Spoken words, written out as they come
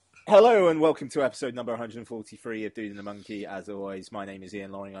Hello and welcome to episode number 143 of Dude and the Monkey. As always, my name is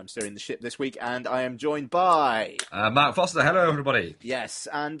Ian Loring. I'm steering the ship this week, and I am joined by Mark Foster. Hello, everybody. yes,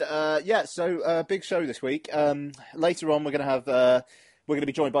 and so big show this week. Later on, we're going to have we're going to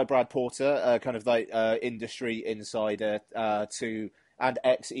be joined by Brad Porter, kind of like industry insider to and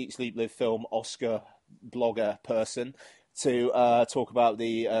ex Eat Sleep Live film Oscar blogger person to talk about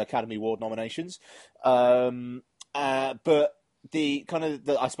the Academy Award nominations. But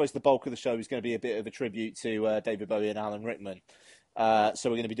I suppose the bulk of the show is going to be a bit of a tribute to David Bowie and Alan Rickman. So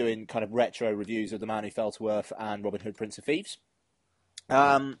we're going to be doing kind of retro reviews of The Man Who Fell to Earth and Robin Hood, Prince of Thieves.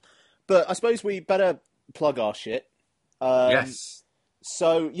 But I suppose we better plug our shit. Yes.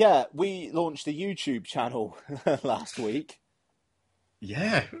 So yeah, we launched a YouTube channel last week.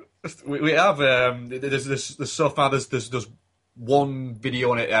 Yeah, we have. There's so far there's one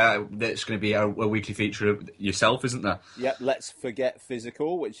video on it that's going to be a weekly feature of yourself, isn't there? Yep, Let's Forget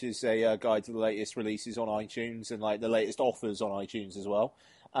Physical, which is a guide to the latest releases on iTunes and like the latest offers on iTunes as well.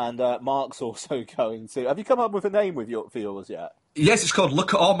 And Mark's also going to. Have you come up with a name for yours yet? Yes, it's called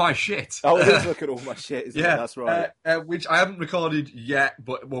Look at All My Shit. Oh, it is Look at All My Shit, isn't it? That's right. Which I haven't recorded yet,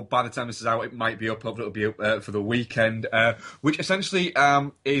 but by the time this is out, it might be up. Hopefully it'll be up for the weekend. Which essentially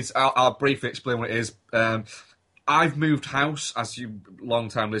is, I'll briefly explain what it is. I've moved house, as you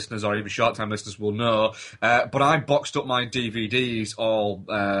long-time listeners or even short-time listeners will know, but I boxed up my DVDs all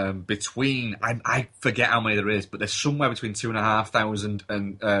between, I forget how many there is, but there's somewhere between 2,500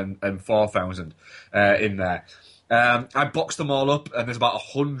 and 4,000 in there. I boxed them all up, and there's about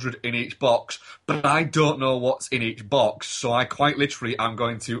 100 in each box, but I don't know what's in each box, so I quite literally am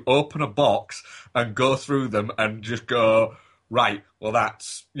going to open a box and go through them and just go, right, well,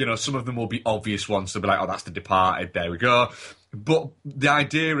 that's, some of them will be obvious ones. They'll be like, oh, that's The Departed, there we go. But the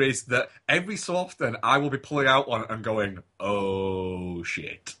idea is that every so often I will be pulling out one and going, oh,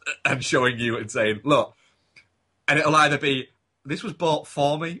 shit, and showing you and saying, look, and it'll either be, this was bought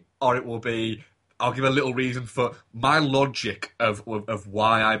for me, or it will be, I'll give a little reason for my logic of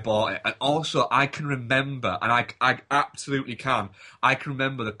why I bought it. And also, I can remember, and I absolutely can, I can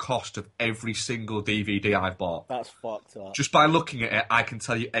remember the cost of every single DVD I've bought. That's fucked up. Just by looking at it, I can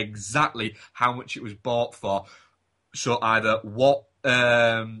tell you exactly how much it was bought for. So either I'll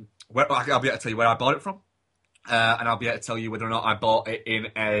be able to tell you where I bought it from, and I'll be able to tell you whether or not I bought it in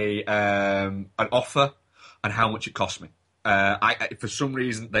an offer and how much it cost me. For some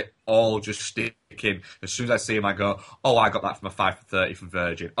reason, they all just stick in. As soon as I see them, I go, oh, I got that from a 5 for 30 from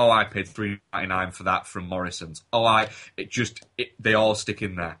Virgin. Oh, I paid $3.99 for that from Morrison's. Oh, they all stick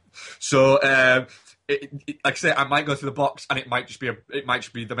in there. So, like I say, I might go through the box and it might just be they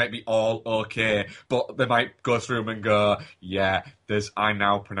might be all okay, but they might go through them and go, yeah, I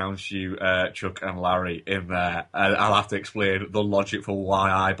now pronounce you Chuck and Larry in there, and I'll have to explain the logic for why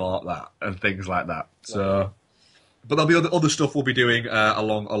I bought that and things like that. So. But there'll be other stuff we'll be doing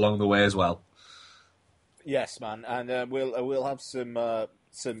along the way as well. Yes, man, and we'll have some I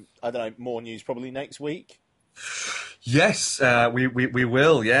don't know, more news probably next week. Yes, we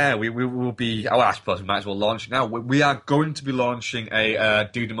will. Yeah, we will be. Oh, I suppose we might as well launch now. We are going to be launching a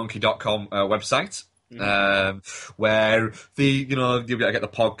dudeandmonkey.com website. Where you'll be able to get the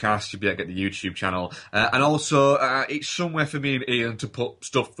podcast, you'll be able to get the YouTube channel, and also it's somewhere for me and Ian to put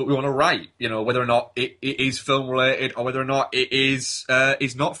stuff that we want to write. Whether or not it is film related or whether or not it is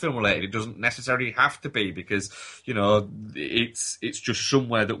not film related. It doesn't necessarily have to be because it's just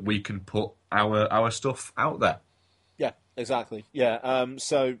somewhere that we can put our stuff out there. Yeah, exactly. Yeah.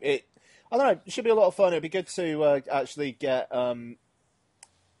 So I don't know. It should be a lot of fun. It'd be good to actually get.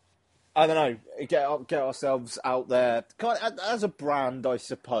 I don't know, get ourselves out there kind of, as a brand, I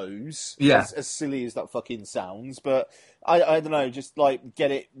suppose. Yeah. As silly as that fucking sounds, but I don't know, just like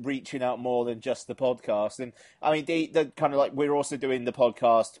get it reaching out more than just the podcast. And I mean, the kind of like we're also doing the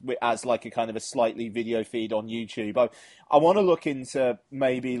podcast as like a kind of a slightly video feed on YouTube. I want to look into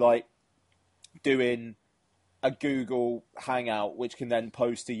maybe like doing a Google Hangout, which can then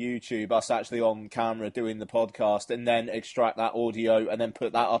post to YouTube, us actually on camera doing the podcast, and then extract that audio and then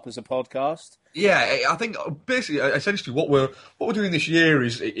put that up as a podcast. Yeah, I think basically, essentially, what we're doing this year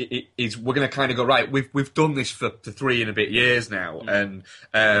is we're going to kind of go, right. We've done this for 3 and a bit years now, and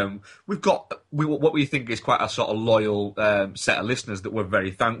we've got what we think is quite a sort of loyal set of listeners that we're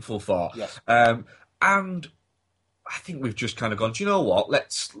very thankful for, yes. And I think we've just kind of gone, do you know what?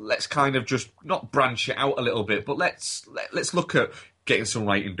 Let's kind of just not branch it out a little bit, but let's look at getting some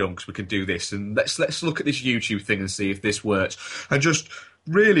writing done because we can do this, and let's look at this YouTube thing and see if this works, and just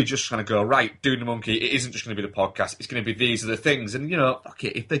really just kind of go, right, Dude and the Monkey, it isn't just going to be the podcast, it's going to be these are the things, and okay,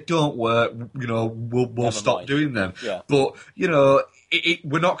 if they don't work, we'll stop doing them. Yeah. But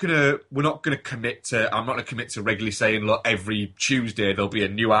we're not gonna commit to. I'm not gonna commit to regularly saying, look, every Tuesday there'll be a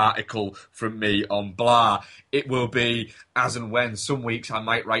new article from me on blah. It will be as and when. Some weeks I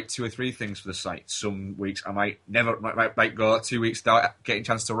might write 2 or 3 things for the site. Some weeks I might go 2 weeks without getting a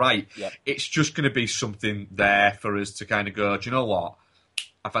chance to write. Yep. It's just going to be something there for us to kind of go, do you know what?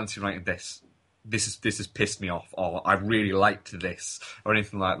 I fancy writing this. This has pissed me off, or I really liked this, or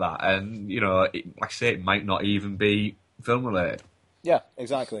anything like that. And like I say, it might not even be film related. Yeah,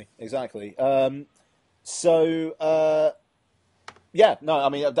 exactly. Yeah, no, I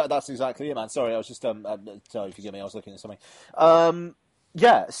mean that's exactly it, man. Sorry, I was just sorry, forgive me, I was looking at something.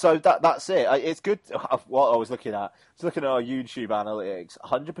 Yeah, so that's it. It's good. What I was looking at, our YouTube analytics.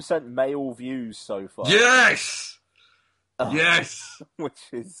 100% male views so far. Yes, yes, which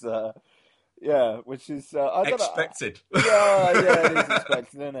is I don't expected. know. Yeah, it is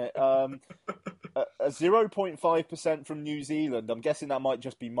expected, isn't it? 0.5% from New Zealand. I'm guessing that might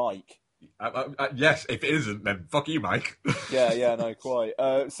just be Mike. Yes, if it isn't, then fuck you, Mike. yeah, no, quite.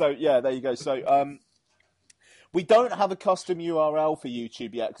 So yeah, there you go. So we don't have a custom URL for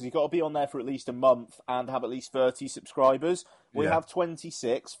YouTube yet because you've got to be on there for at least a month and have at least 30 subscribers. We have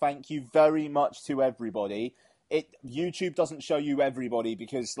 26. Thank you very much to everybody. YouTube doesn't show you everybody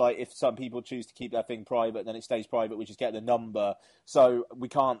because, like, if some people choose to keep their thing private, then it stays private. We just get the number, so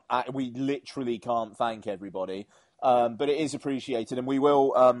we literally can't thank everybody. But it is appreciated, and we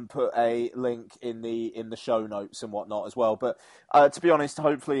will put a link in the show notes and whatnot as well. But to be honest,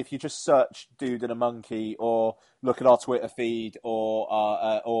 hopefully, if you just search "Dude and a Monkey" or look at our Twitter feed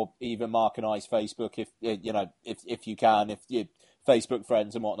or even Mark and I's Facebook, if you can, if you Facebook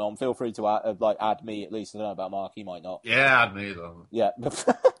friends and whatnot, feel free to add me at least. I don't know about Mark; he might not. Yeah, add me though. Yeah,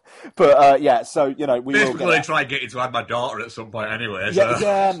 but yeah. So we will try getting to add my daughter at some point anyway. So.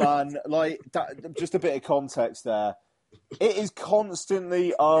 Yeah, man. Like that, just a bit of context there. It is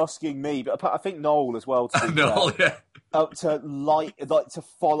constantly asking me, but I think Noel as well. To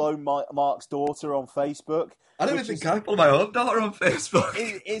follow Mark's daughter on Facebook. I don't even think I follow my own daughter on Facebook.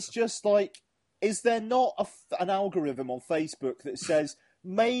 It's just like. Is there not an algorithm on Facebook that says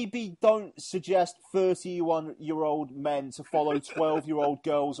maybe don't suggest 31-year-old men to follow 12-year-old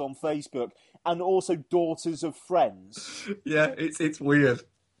girls on Facebook and also daughters of friends? Yeah, it's weird.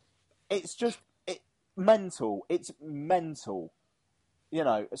 It's just mental. It's mental.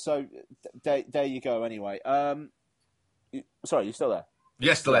 So there you go anyway. Sorry, you still there?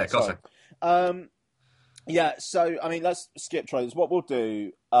 Yes, still there. Sorry. Yeah, so, I mean, let's skip trailers. What we'll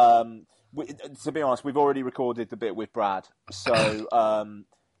do... to be honest, we've already recorded the bit with Brad, so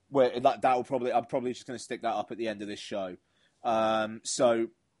that'll probably I'm probably just going to stick that up at the end of this show. So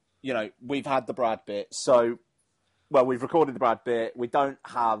we've had the Brad bit, we've recorded the Brad bit. We don't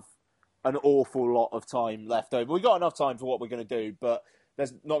have an awful lot of time left over. We've got enough time for what we're going to do, but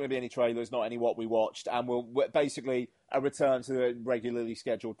there's not going to be any trailers, not any what we watched, and we're basically a return to the regularly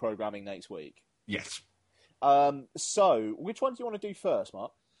scheduled programming next week. Yes. So which one do you want to do first,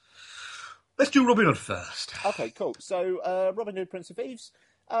 Mark? Let's do Robin Hood first. Okay, cool. So, Robin Hood, Prince of Thieves.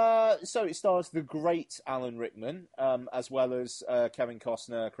 So it stars the great Alan Rickman, as well as Kevin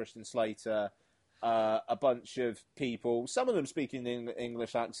Costner, Christian Slater, a bunch of people. Some of them speaking in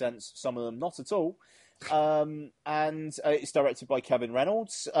English accents, some of them not at all. And it's directed by Kevin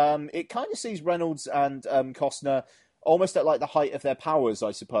Reynolds. It kind of sees Reynolds and Costner almost at like the height of their powers, I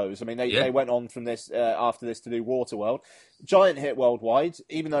suppose. I mean, they went on from this after this to do Waterworld, giant hit worldwide.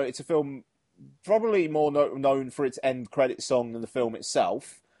 Even though it's a film probably more known for its end credit song than the film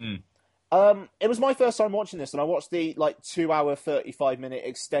itself. It was my first time watching this, and I watched the 2 hour 35-minute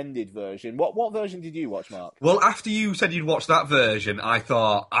extended version. What version did you watch, Mark? Well, after you said you'd watch that version, I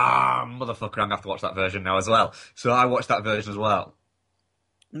thought, motherfucker, I'm gonna have to watch that version now as well. So I watched that version as well.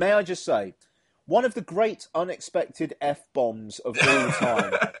 May I just say, one of the great unexpected F-bombs of all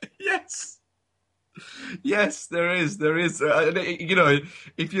time. Yes, there is.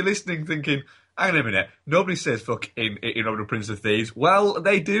 If you're listening thinking, hang on a minute, nobody says fuck in Robin Hood, Prince of Thieves. Well,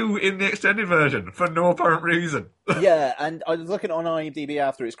 they do in the extended version, for no apparent reason. Yeah, and I was looking on IMDb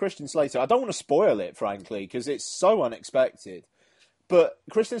after, it's Christian Slater. I don't want to spoil it, frankly, because it's so unexpected. But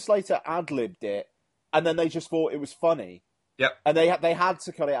Christian Slater ad-libbed it, and then they just thought it was funny. Yep. And they had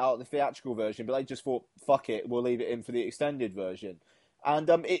to cut it out of the theatrical version, but they just thought, fuck it, we'll leave it in for the extended version. And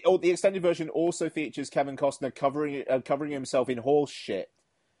the extended version also features Kevin Costner covering himself in horse shit.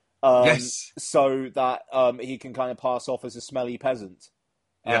 Yes. So that he can kind of pass off as a smelly peasant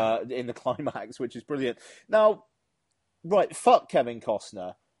in the climax, which is brilliant. Now, right, fuck Kevin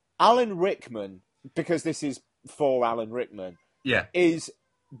Costner. Alan Rickman, because this is for Alan Rickman, is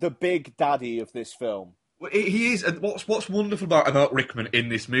the big daddy of this film. Well, he is, and what's wonderful about Rickman in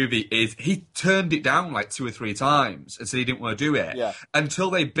this movie is he turned it down like 2 or 3 times and said he didn't want to do it Yeah. until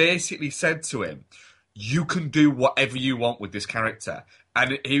they basically said to him, "You can do whatever you want with this character,"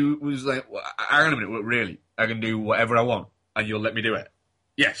 and he was like, well, "Hang on a minute, really? I can do whatever I want, and you'll let me do it?"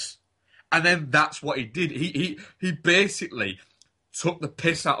 Yes, and then that's what he did. He basically took the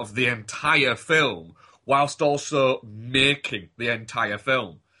piss out of the entire film whilst also making the entire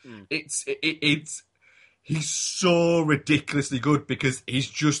film. It's he's so ridiculously good because he's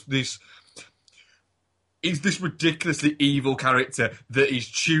just this. He's this ridiculously evil character that he's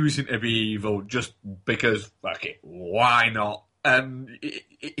choosing to be evil just because, fuck it, why not?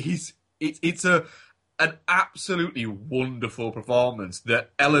 It's an absolutely wonderful performance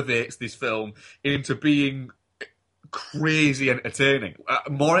that elevates this film into being crazy entertaining,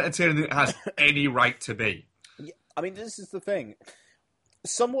 more entertaining than it has any right to be. I mean, this is the thing.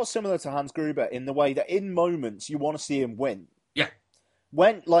 Somewhat similar to Hans Gruber in the way that in moments you want to see him win. Yeah.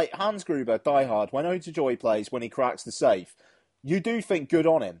 When, like, Hans Gruber, Die Hard, when Ode to Joy plays, when he cracks the safe, you do think good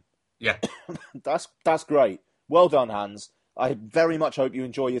on him. Yeah. That's great. Well done, Hans. I very much hope you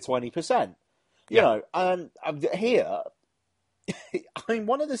enjoy your 20%. You know, and here, I mean,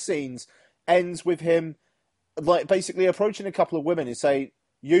 one of the scenes ends with him, like, basically approaching a couple of women and say,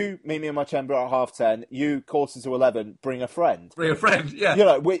 "You meet me in my chamber at 10:30. You 11:15. Bring a friend." Bring a friend, yeah. You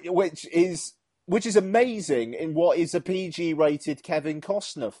know, which is amazing in what is a PG-rated Kevin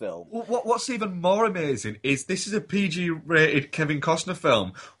Costner film. What's even more amazing is this is a PG-rated Kevin Costner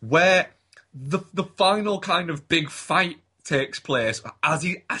film where the final kind of big fight takes place as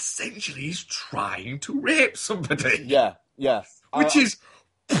he essentially is trying to rape somebody. Yeah. Which is...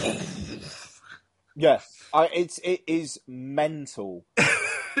 Yeah. It is mental.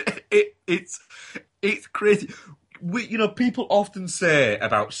 It's crazy. People often say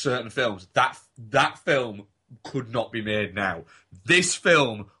about certain films that film could not be made now. This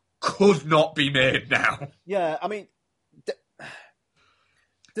film could not be made now. Yeah, I mean,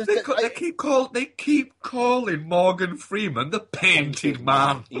 they keep calling Morgan Freeman the Painted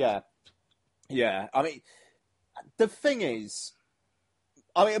Man. Yeah. I mean, the thing is,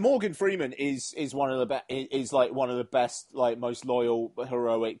 Morgan Freeman is one of the best, like, most loyal,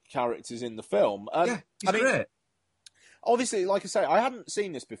 heroic characters in the film. He's great. Obviously, like I say, I hadn't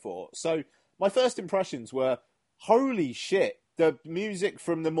seen this before, so my first impressions were, holy shit, the music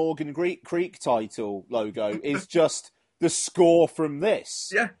from the Morgan Creek title logo is just the score from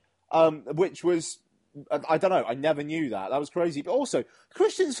this. Yeah. Which was, I don't know, I never knew that. That was crazy. But also,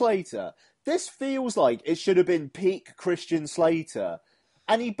 Christian Slater, this feels like it should have been peak Christian Slater.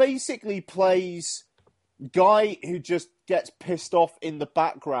 And he basically plays guy who just gets pissed off in the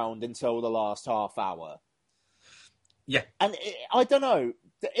background until the last half hour. Yeah. And I don't know.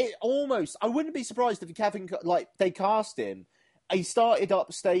 I wouldn't be surprised if they cast him. He started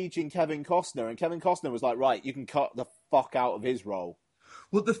up staging Kevin Costner, and Kevin Costner was like, right, you can cut the fuck out of his role.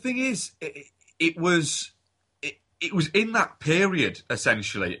 Well, the thing is, it was in that period,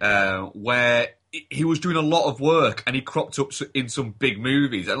 essentially, where he was doing a lot of work and he cropped up in some big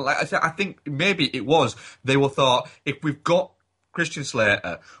movies. And like I said, I think maybe it was, they were thought, if we've got Christian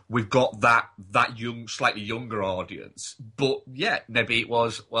Slater, we've got that young, slightly younger audience. But yeah, maybe it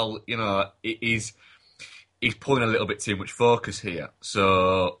was, well, he's pulling a little bit too much focus here.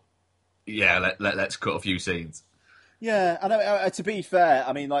 So yeah, let's cut a few scenes. Yeah, and to be fair,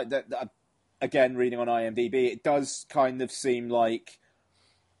 I mean, like, again, reading on IMDb, it does kind of seem like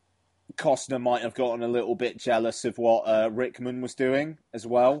Costner might have gotten a little bit jealous of what Rickman was doing as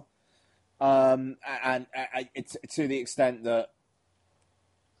well. And it's to the extent that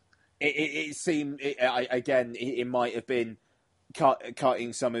it seemed, again, it might have been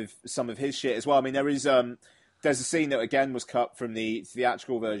cutting some of his shit as well. I mean, there's a scene that, again, was cut from the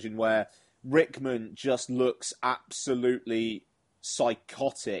theatrical version where Rickman just looks absolutely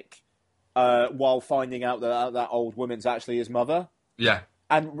psychotic while finding out that old woman's actually his mother. Yeah.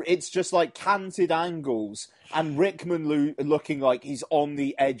 And it's just like canted angles, and Rickman looking like he's on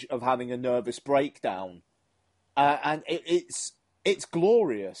the edge of having a nervous breakdown. And it's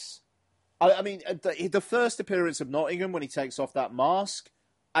glorious. I mean, the first appearance of Nottingham when he takes off that mask,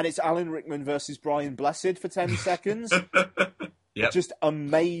 and it's Alan Rickman versus Brian Blessed for 10 seconds. Yep. Just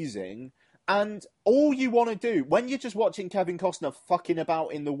amazing. And all you want to do, when you're just watching Kevin Costner fucking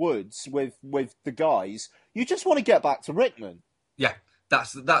about in the woods with the guys, you just want to get back to Rickman. Yeah,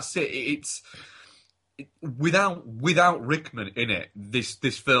 that's it. It's without Rickman in it, this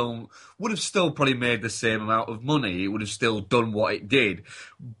film would have still probably made the same amount of money. It would have still done what it did,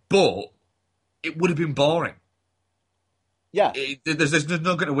 but it would have been boring. Yeah, there's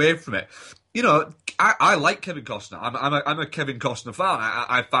no getting away from it. You know, I like Kevin Costner. I'm a Kevin Costner fan.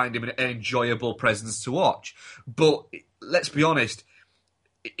 I find him an enjoyable presence to watch. But let's be honest,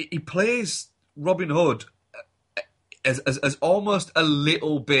 he plays Robin Hood as almost a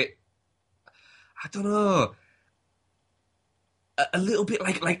little bit. I don't know. A little bit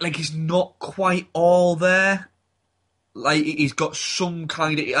like he's not quite all there. Like he's got some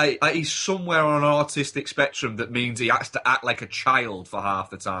kind of he's somewhere on an autistic spectrum that means he has to act like a child for half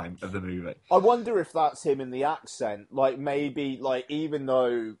the time of the movie. I wonder if that's him in the accent. Like maybe like even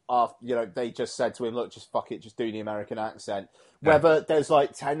though they just said to him, look, just fuck it, just do the American accent. Whether there's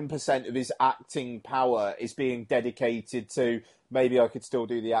like 10% of his acting power is being dedicated to maybe I could still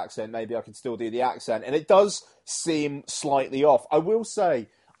do the accent, maybe I could still do the accent, and it does seem slightly off. I will say,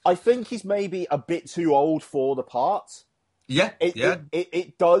 I think he's maybe a bit too old for the part. Yeah,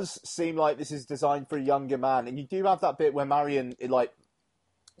 It does seem like this is designed for a younger man, and you do have that bit where Marion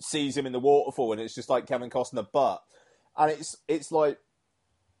sees him in the waterfall, and it's just like Kevin Costner, and it's like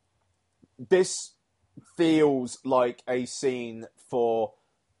this feels like a scene for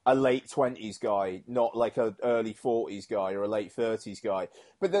a late 20s guy, not like a early 40s guy or a late 30s guy.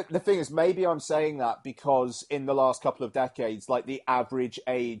 But the thing is, maybe I'm saying that because in the last couple of decades, like the average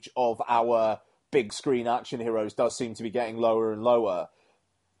age of our big screen action heroes does seem to be getting lower and lower.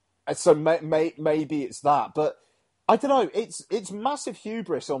 And so maybe it's that. But I don't know, it's massive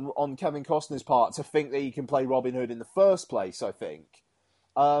hubris on Kevin Costner's part to think that he can play Robin Hood in the first place, I think.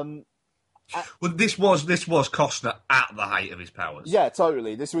 Well, this was Costner at the height of his powers. Yeah,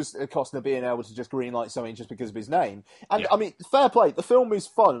 totally. This was Costner being able to just greenlight something just because of his name. And, I mean, fair play. The film is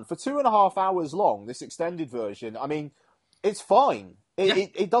fun. For 2.5 hours long, this extended version, I mean, it's fine.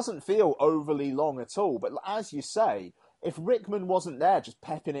 It doesn't feel overly long at all. But as you say, if Rickman wasn't there just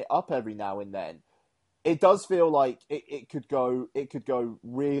pepping it up every now and then, it does feel like it could go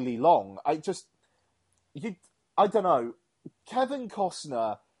really long. I don't know. Kevin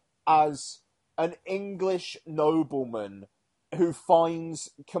Costner as an English nobleman who finds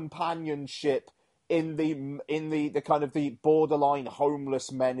companionship in the kind of the borderline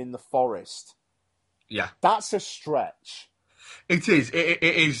homeless men in the forest. Yeah, that's a stretch. It is. It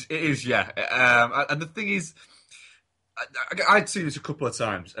is. Yeah. And the thing is, I'd seen this a couple of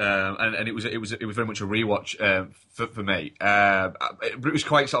times, and it was very much a rewatch for me. But it was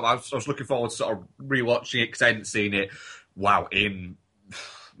quite sort of. I was looking forward to sort of rewatching it because I hadn't seen it. Wow, in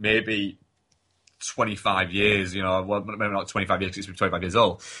maybe 25 years, well, maybe not 25 years because it's been 25 years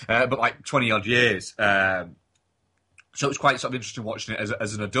old, but like 20 odd years. So it was quite sort of interesting watching it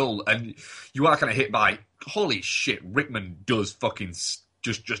as an adult, and you are kind of hit by, holy shit, Rickman does fucking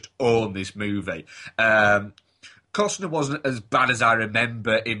just own this movie. Costner wasn't as bad as I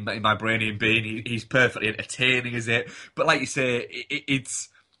remember in my brain him being. He's perfectly entertaining as it, but like you say,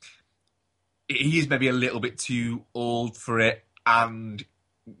 he is maybe a little bit too old for it, and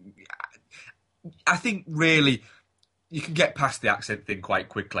I think really you can get past the accent thing quite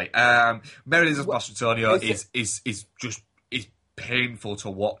quickly. Mary Elizabeth Mastrantonio is painful to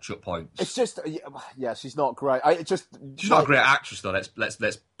watch at points. It's just she's not great. She's not a great actress though.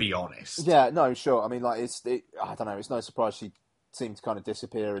 Let's be honest. Yeah, no, sure. I mean, like I don't know. It's no surprise she seemed to kind of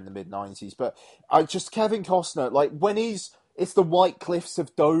disappear in the mid-90s. But Kevin Costner, like when it's the White Cliffs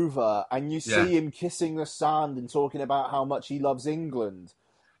of Dover, and you see him kissing the sand and talking about how much he loves England.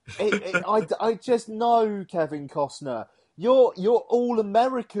 I just know, Kevin Costner, you're all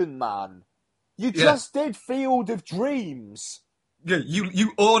American, man. You just did Field of Dreams. Yeah,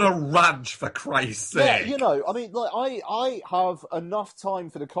 you own a ranch, for Christ's sake. Yeah, I mean, like I have enough time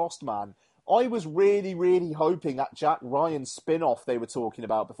for the cost, man. I was really, really hoping that Jack Ryan spin-off they were talking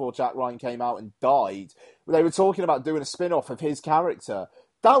about before Jack Ryan came out and died. They were talking about doing a spin-off of his character.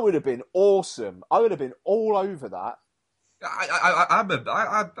 That would have been awesome. I would have been all over that. I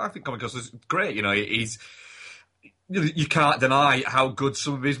think Kevin Costner's great. He's. You can't deny how good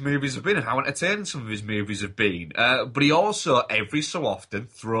some of his movies have been and how entertaining some of his movies have been. But he also, every so often,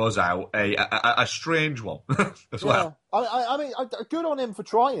 throws out a strange one as well. I mean, good on him for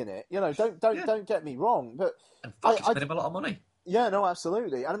trying it. Don't get me wrong, but and spent him a lot of money. Yeah, no,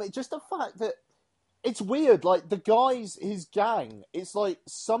 absolutely. And I mean, just the fact that it's weird. Like the guys, his gang. It's like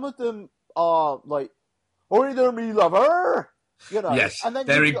some of them are like, "Oi there, me lover." Yes, and then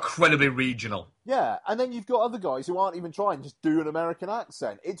they're incredibly regional. Yeah, and then you've got other guys who aren't even trying, just do an American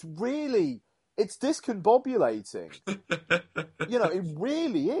accent. It's discombobulating. It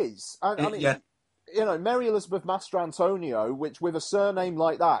really is. And, I mean, Mary Elizabeth Mastrantonio, which with a surname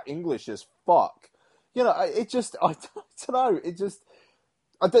like that, English as fuck. I don't know,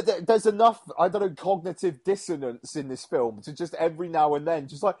 there's enough, cognitive dissonance in this film to just every now and then,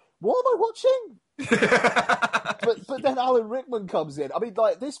 just like, what am I watching? But then Alan Rickman comes in. I mean,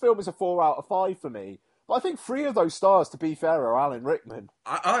 like, this film is a 4 out of 5 for me. But I think 3 of those stars, to be fair, are Alan Rickman.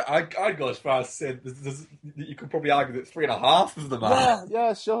 I'd go as far as saying you could probably argue that 3.5 of them are.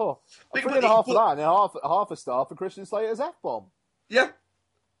 Yeah, sure. 3.5 for that, and half a star for Christian Slater's F-bomb. Yeah.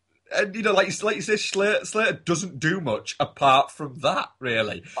 And, like you say, Slater doesn't do much apart from that,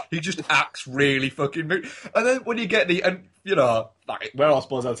 really. He just acts really fucking moody. And then when you get like, we're all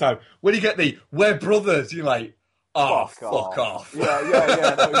supposed to have time, when you get we're brothers, you're like, oh, fuck off.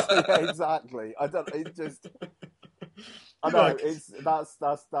 Yeah, no, exactly. I know,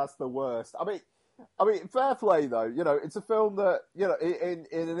 that's the worst. I mean, fair play though. It's a film that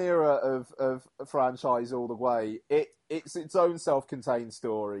in an era of franchise all the way, it's its own self-contained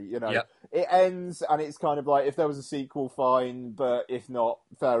story. Yep. It ends and it's kind of like, if there was a sequel, fine, but if not,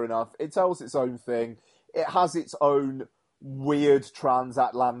 fair enough. It tells its own thing. It has its own weird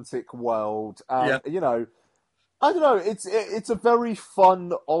transatlantic world. I don't know. It's a very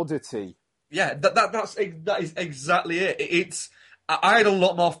fun oddity. Yeah, that is exactly it. I had a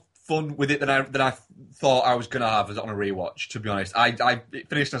lot more fun with it than I thought I was going to have on a rewatch, to be honest. I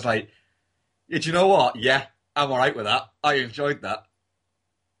finished and I was like, do you know what? Yeah, I'm all right with that. I enjoyed that.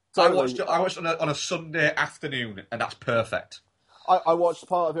 Totally. I watched on a Sunday afternoon, and that's perfect. I watched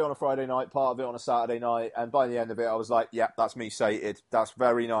part of it on a Friday night, part of it on a Saturday night, and by the end of it, I was like, yeah, that's me sated. That's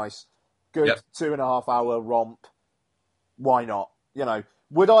very nice. Good 2.5 hour romp. Why not?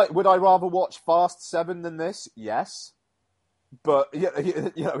 Would I rather watch Fast 7 than this? Yes. But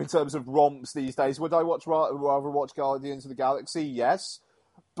in terms of romps these days, would I rather watch Guardians of the Galaxy? Yes.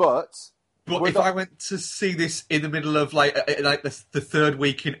 But if I went to see this in the middle of like the third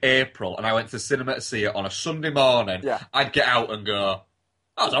week in April, and I went to the cinema to see it on a Sunday morning, I'd get out and go,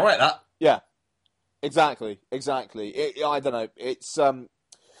 "Oh, it's all right." That. Yeah. Exactly. I don't know. It's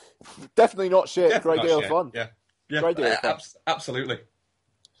definitely not shit. Great deal of fun. Yeah. Great deal of fun. Absolutely.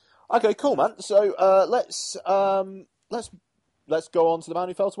 Okay, cool, man. So let's go on to The Man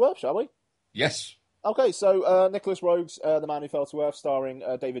Who Fell to Earth, shall we? Yes. Okay, so Nicholas Roeg's The Man Who Fell to Earth, starring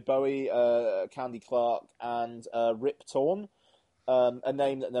David Bowie, Candy Clark, and Rip Torn, a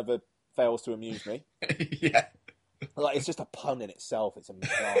name that never fails to amuse me. Yeah. Like, it's just a pun in itself. It's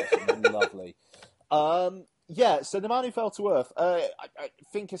lovely. So The Man Who Fell to Earth, I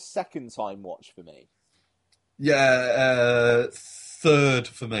think a second time watch for me. Yeah, third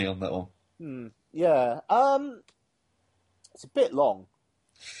for me on that one. Yeah. It's a bit long.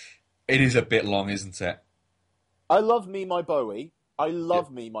 It is a bit long, isn't it? I love Me, My Bowie.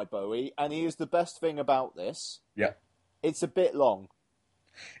 Me, My Bowie, and he is the best thing about this. Yeah. It's a bit long.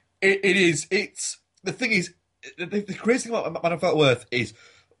 It is. The thing is, the crazy thing about Man Who Fell to Earth is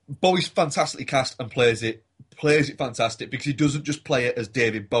Bowie's fantastically cast and plays it fantastic, because he doesn't just play it as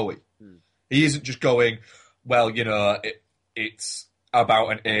David Bowie. He isn't just going, well, it's about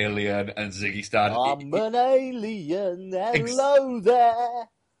an alien and Ziggy Stardust. I'm an alien. Hello there.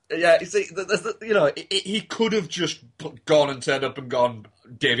 Yeah, you see, he could have just gone and turned up and gone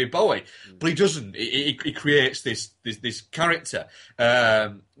David Bowie, but he doesn't. He creates this character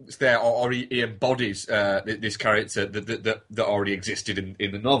there, or he embodies this character that already existed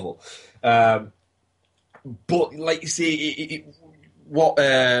in the novel. But like you see, what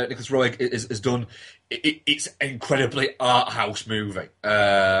Nicholas Roeg has done, it's an incredibly art house movie.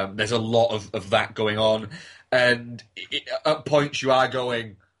 There's a lot of that going on, and at points you are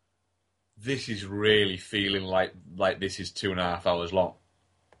going, this is really feeling like this is 2.5 hours long.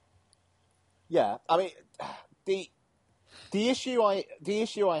 Yeah, I mean, the issue I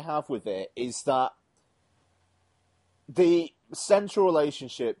have with it is that the central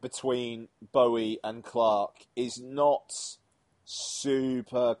relationship between Bowie and Clark is not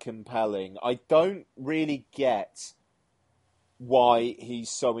super compelling. I don't really get why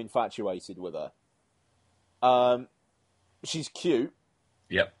he's so infatuated with her. She's cute.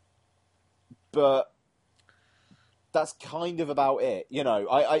 Yep. But that's kind of about it,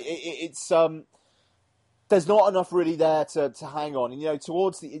 it's there's not enough really there to hang on, and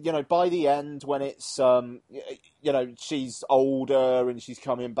towards the by the end, when it's she's older and she's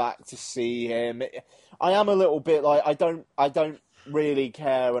coming back to see him, I am a little bit like, I don't really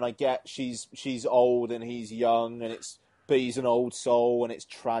care, and I get she's old and he's young, and but he's an old soul and it's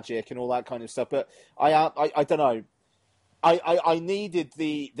tragic and all that kind of stuff, but I don't know. I needed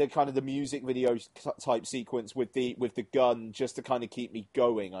the kind of the music video type sequence with the gun just to kind of keep me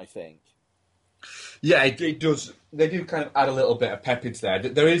going, I think. Yeah, it does. They do kind of add a little bit of pep into there.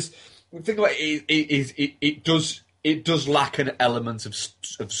 There is, the thing about it does lack an element of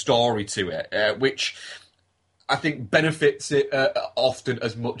story to it, which I think benefits it often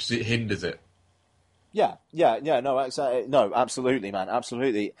as much as it hinders it. Yeah. No, absolutely, man,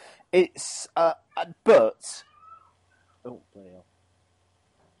 absolutely. It's but oh, bloody hell.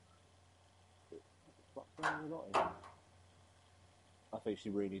 What's going on with that? I think she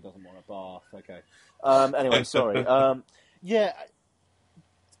really doesn't want a bath. Okay. Anyway, sorry. Yeah,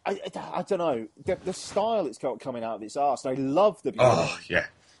 I don't know the style it's got coming out of its arse. I love the Oh beginning. yeah,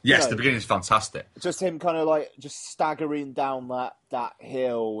 You yes, the know, beginning is fantastic. just him kind of like just staggering down that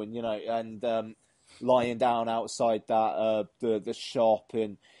hill, and lying down outside that the shop,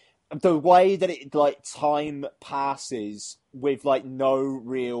 and the way that it like time passes with like no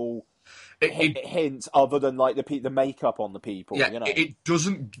real hint other than like the makeup on the people. Yeah, it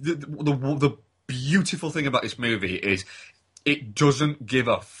doesn't. The beautiful thing about this movie is it doesn't give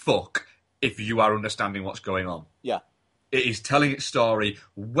a fuck if you are understanding what's going on. Yeah. It is telling its story,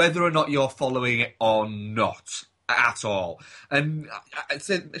 whether or not you're following it or not, at all. And it's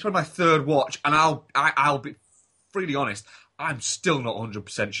one of my third watch, and I'll be freely honest. I'm still not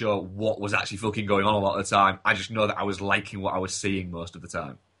 100% sure what was actually fucking going on a lot of the time. I just know that I was liking what I was seeing most of the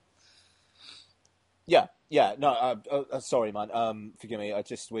time. Yeah. No, sorry, man. Forgive me.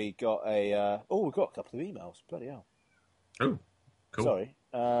 We got we got a couple of emails. Bloody hell. Oh, cool. Sorry.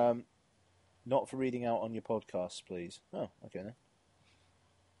 Not for reading out on your podcast, please. Oh, okay then.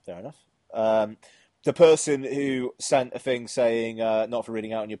 Fair enough. The person who sent a thing saying not for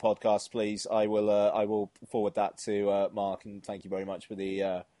reading out on your podcast, please. I will forward that to Mark, and thank you very much for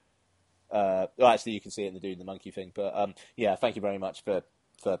the. Well, actually, you can see it in the Dude and the Monkey thing, but yeah, thank you very much for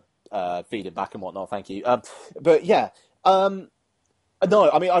feeding back and whatnot. Thank you. But yeah,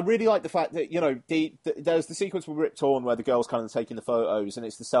 no, I mean, I really like the fact that there's the sequence with Rip Torn where the girl's kind of taking the photos, and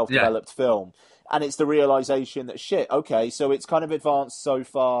it's the self-developed film, and it's the realization that shit. Okay, so it's kind of advanced so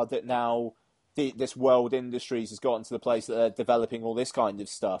far that now this World Industries has gotten to the place that they're developing all this kind of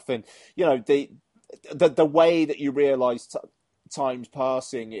stuff, and the way that you realize time's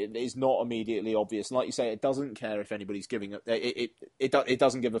passing is not immediately obvious. And like you say, it doesn't care if anybody's giving it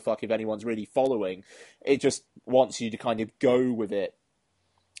doesn't give a fuck if anyone's really following. It just wants you to kind of go with it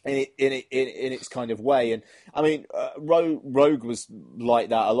in its kind of way. And I mean, Rogue was like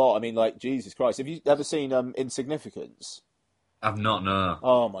that a lot. I mean, like, Jesus Christ, have you ever seen Insignificance? I've not, no.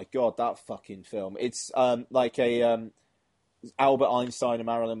 Oh my God, that fucking film. It's like a Albert Einstein and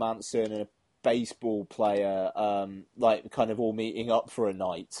Marilyn Manson and a baseball player, like kind of all meeting up for a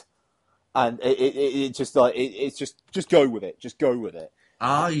night, and it just like it's just go with it, just go with it.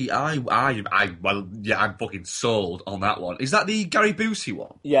 Well, yeah, I'm fucking sold on that one. Is that the Gary Busey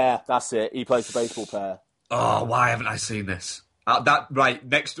one? Yeah, that's it. He plays the baseball player. Oh, why haven't I seen this? By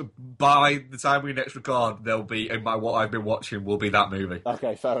the time we next record, there'll be what I've been watching will be that movie.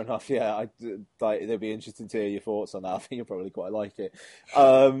 Okay, fair enough. Yeah, it'd be interesting to hear your thoughts on that. I think you'll probably quite like it.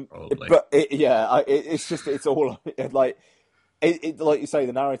 But it's all like like you say,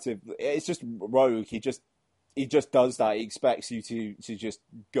 the narrative. It's just Rogue. He just does that. He expects you to just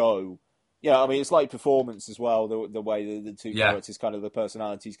go. Yeah, I mean, it's like performance as well. The way the two characters, kind of the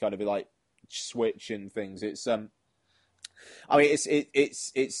personalities, kind of like switch and things. It's I mean,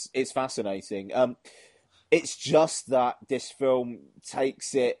 it's fascinating. It's just that this film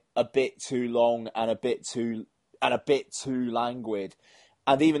takes it a bit too long and a bit too languid.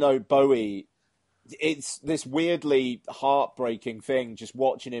 And even though Bowie, it's this weirdly heartbreaking thing, just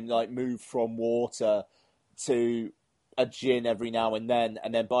watching him like move from water to a gin every now and then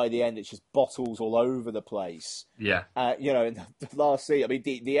by the end it's just bottles all over the place. Yeah. In the last scene, I mean,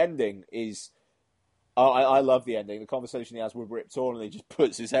 the ending is. I love the ending. The conversation he has with Rip Torn, and he just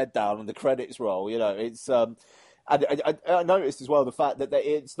puts his head down and the credits roll. It's and I noticed as well the fact that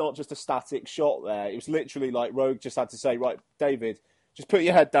it's not just a static shot there. It was literally like Rogue just had to say, right, David, just put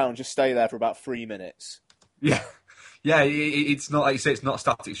your head down, just stay there for about 3 minutes. Yeah, yeah. It's not like you say. It's not a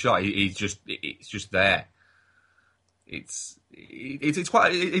static shot. It's just there. It's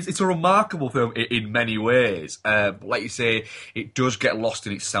a remarkable film in many ways. But like you say, it does get lost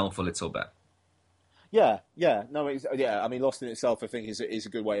in itself a little bit. Yeah. No, I mean, lost in itself, I think, is a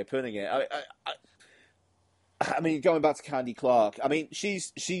good way of putting it. I mean, going back to Candy Clark, I mean,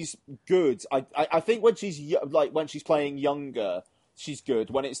 she's good. I think when she's playing younger, she's good.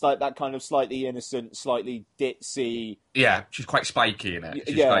 When it's like that kind of slightly innocent, slightly ditzy. Yeah, she's quite spiky in it.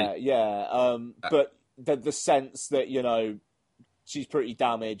 But the sense that she's pretty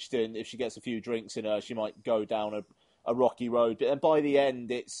damaged, and if she gets a few drinks in her, she might go down a rocky road. And by the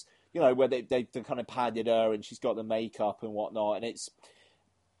end, it's. Where they kind of padded her and she's got the makeup and whatnot, and it's,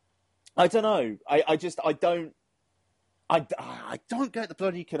 I don't know. I don't get the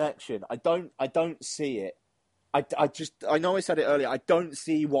bloody connection. I don't see it. I know I said it earlier. I don't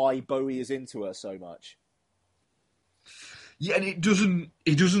see why Bowie is into her so much. Yeah, and it doesn't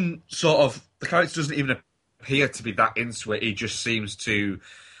sort of, the character doesn't even appear to be that into it. He just seems to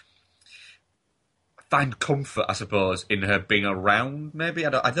find comfort, I suppose, in her being around. Maybe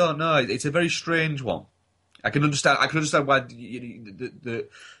I don't know. It's a very strange one. I can understand why you're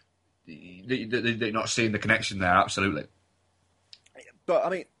not seeing the connection there. Absolutely. But I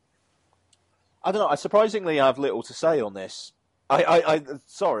mean, I don't know. I surprisingly have little to say on this.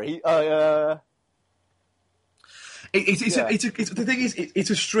 Sorry. The thing is, it's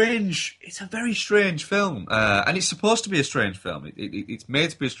a very strange film, and it's supposed to be a strange film. It's made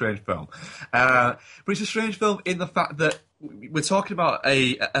to be a strange film, but it's a strange film in the fact that we're talking about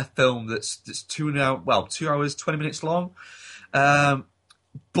a film that's 2 hours 20 minutes long,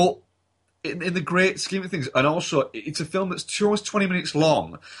 but in the great scheme of things, and also it's a film that's 2 hours 20 minutes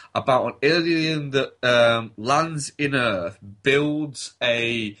long about an alien that lands in Earth, builds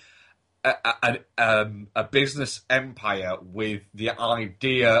a business empire with the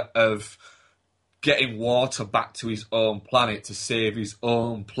idea of getting water back to his own planet to save his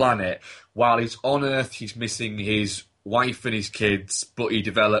own planet. While he's on Earth, he's missing his wife and his kids, but he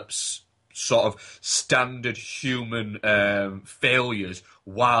develops sort of standard human failures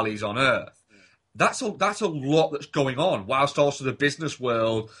while he's on Earth. That's a lot that's going on, whilst also the business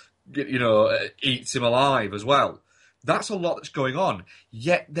world, eats him alive as well. That's a lot that's going on,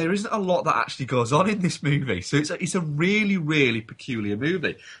 yet there isn't a lot that actually goes on in this movie. So it's a really, really peculiar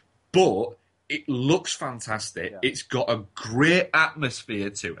movie. But it looks fantastic. Yeah. It's got a great atmosphere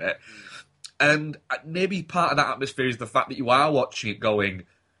to it. And maybe part of that atmosphere is the fact that you are watching it going,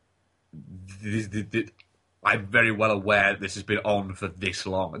 I'm very well aware that this has been on for this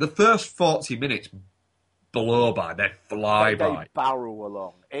long. The first 40 minutes blow by, they fly by. They barrel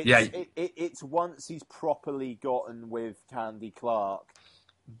along. It's once he's properly gotten with Candy Clark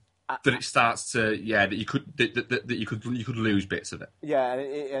that it starts to that you could lose bits of it. Yeah,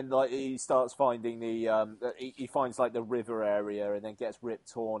 and like he starts finding he finds like the river area and then gets Rip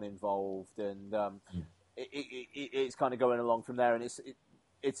Torn involved, and it's kind of going along from there, and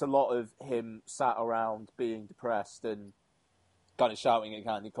it's a lot of him sat around being depressed and kind of shouting at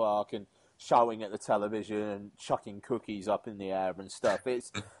Candy Clark and shouting at the television and chucking cookies up in the air and stuff.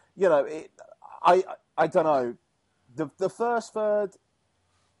 It's, I don't know. The first third,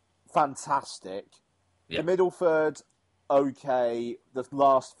 fantastic. Yeah. The middle third, okay. The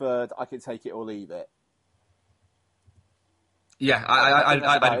last third, I can take it or leave it. Yeah, I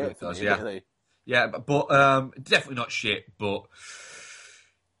agree with those. Yeah, really. Yeah, but definitely not shit. But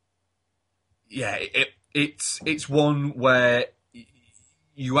yeah, it's one where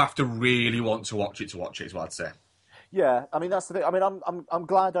you have to really want to watch it, is what I'd say. Yeah, I mean, that's the thing. I mean, I'm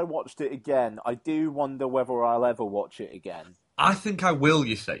glad I watched it again. I do wonder whether I'll ever watch it again. I think I will,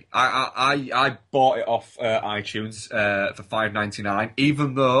 you see. I bought it off iTunes for $5.99,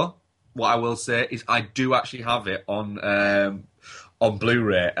 even though, what I will say is I do actually have it on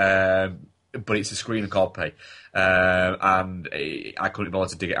Blu-ray, but it's a screen and copy. And I couldn't bother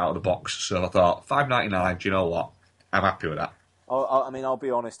to dig it out of the box, so I thought, $5.99, do you know what? I'm happy with that. I mean, I'll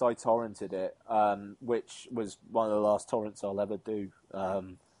be honest, I torrented it, which was one of the last torrents I'll ever do,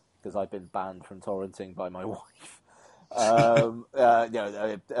 because I've been banned from torrenting by my wife. A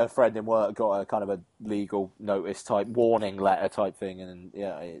friend in work got a kind of a legal notice type, warning letter type thing, and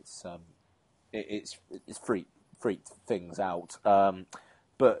it's freaked things out.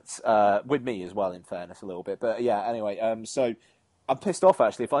 But with me as well, in fairness, a little bit. But yeah, anyway, so I'm pissed off,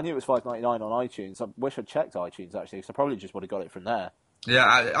 actually. If I knew it was $5.99 on iTunes, I wish I'd checked iTunes, actually, because I probably just would have got it from there. Yeah,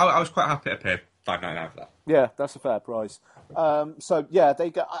 I was quite happy to pay $5.99 for that. Yeah, that's a fair price. So, yeah,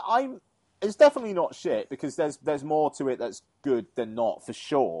 it's definitely not shit, because there's more to it that's good than not, for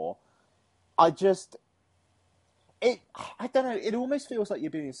sure. I don't know, it almost feels like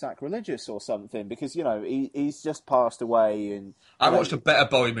you're being sacrilegious or something, because, he's just passed away. And I watched a better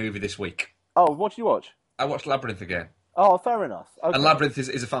Bowie movie this week. Oh, what did you watch? I watched Labyrinth again. Oh, fair enough. Okay. And Labyrinth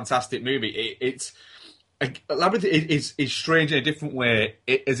is a fantastic movie. Labyrinth is strange in a different way.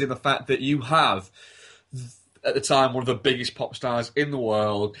 It is in the fact that you have, at the time, one of the biggest pop stars in the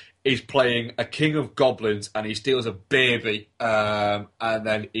world is playing a king of goblins, and he steals a baby, and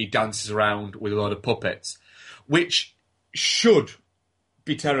then he dances around with a load of puppets, which should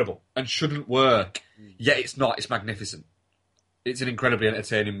be terrible and shouldn't work. Yet it's not. It's magnificent. It's an incredibly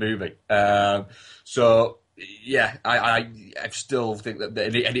entertaining movie. So. Yeah, I still think that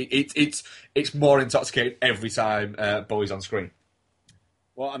it's more intoxicating every time Bowie's on screen.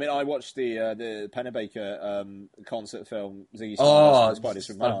 Well, I mean, I watched the Pennebaker concert film Ziggy Stardust and Oh, the Spiders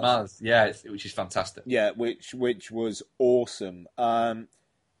from Spider Mars. Mars, yeah, which is fantastic. Yeah, which was awesome.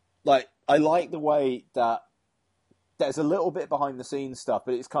 Like I like the way that there's a little bit behind the scenes stuff,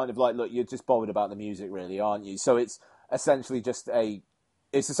 but it's kind of like, look, you're just bothered about the music, really, aren't you? So it's essentially just a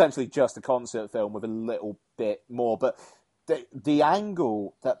concert film with a little bit more. But the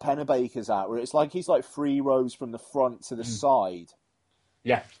angle that Pennebaker's at, where it's like he's like 3 rows from the front to the side,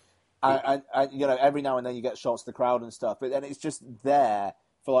 Yeah, and you know, every now and then you get shots of the crowd and stuff, but then it's just there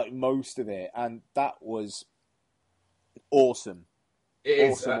for like most of it, and that was awesome.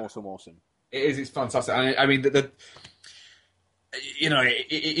 it is. Awesome. It is. It's fantastic. I mean,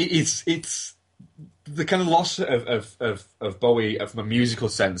 it's the kind of loss of Bowie from a musical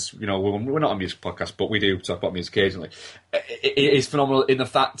sense. You know, we're not a music podcast, but we do talk about music occasionally. It is phenomenal in the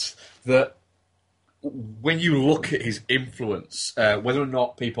fact that when you look at his influence, whether or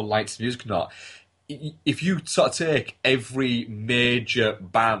not people like his music or not, if you sort of take every major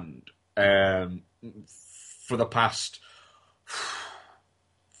band for the past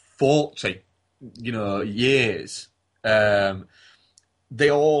 40, years, they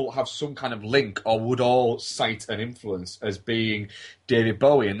all have some kind of link or would all cite an influence as being David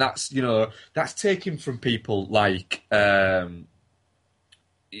Bowie. And that's taken from people like,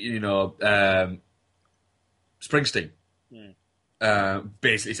 Springsteen.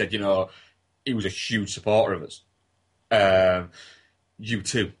 Basically said, he was a huge supporter of us.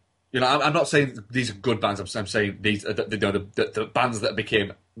 U2. I'm not saying these are good bands. I'm saying these are the bands that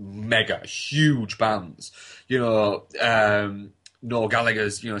became mega, huge bands. Noel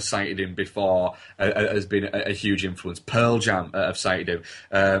Gallagher's, cited him before has been a huge influence. Pearl Jam have cited him.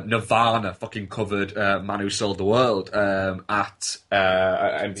 Nirvana fucking covered "Man Who Sold the World" at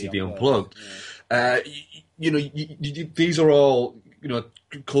MTV Unplugged. These are all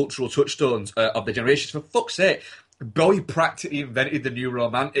cultural touchstones of the generation. For fuck's sake, Bowie practically invented the New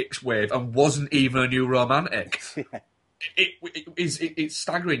Romantics wave and wasn't even a New Romantic. It's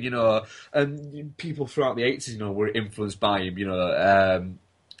staggering, and people throughout the 80s, were influenced by him. The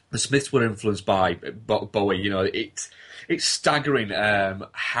Smiths were influenced by Bowie. It's staggering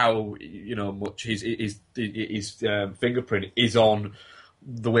how much his fingerprint is on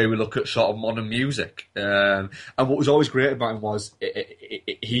the way we look at sort of modern music. And what was always great about him was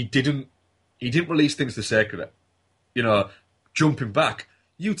he didn't release things for the sake of it. Jumping back,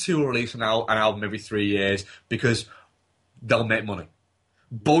 U2 will release an album every 3 years because they'll make money.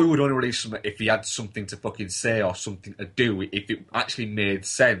 Bowie would only release something if he had something to fucking say or something to do, if it actually made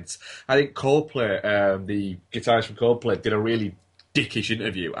sense. I think Coldplay, the guitarist from Coldplay, did a really dickish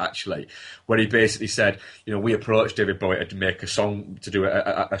interview, actually, where he basically said, we approached David Bowie to make a song, to do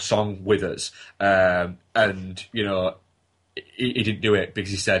a song with us, and, he didn't do it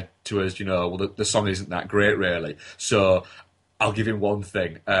because he said to us, well, the song isn't that great, really, so I'll give him one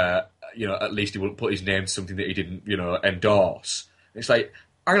thing, at least he wouldn't put his name to something that he didn't, endorse. It's like,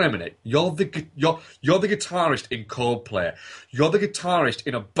 hang on a minute, you're the guitarist in Coldplay. You're the guitarist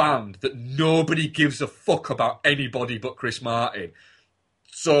in a band that nobody gives a fuck about anybody but Chris Martin.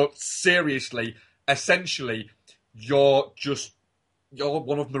 So seriously, essentially, you're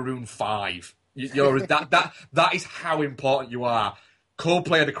one of Maroon 5. That is how important you are.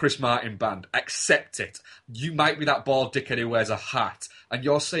 Coldplay are the Chris Martin band. Accept it. You might be that bald dickhead who wears a hat, and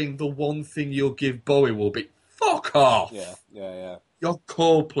you're saying the one thing you'll give Bowie will be fuck off. Yeah. You're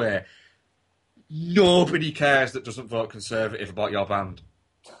Coldplay. Nobody cares that doesn't vote Conservative about your band.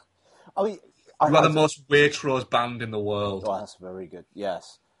 I mean, you are the most Waitrose band in the world. Oh, that's very good.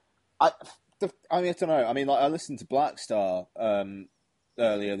 Yes. I don't know. I mean, like, I listened to Black Star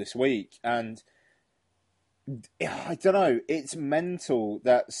earlier this week, and I don't know. It's mental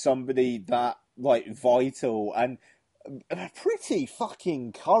that somebody that vital and pretty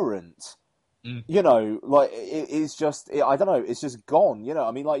fucking current, it's just, I don't know. It's just gone.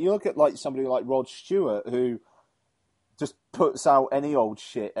 I mean, you look at somebody like Rod Stewart, who just puts out any old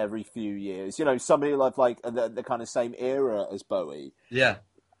shit every few years. Somebody like the kind of same era as Bowie. Yeah,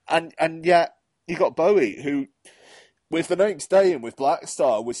 and yet you got Bowie, who with The Next Day and with Black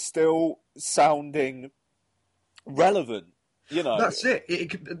Star was still sounding relevant. That's it.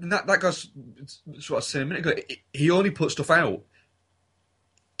 That goes. That's what I was saying a minute ago. He only put stuff out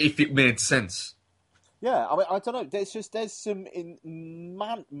if it made sense. Yeah, I mean, I don't know. There's some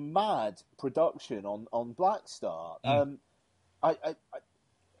mad production on Black Star. I don't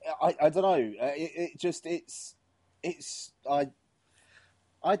know.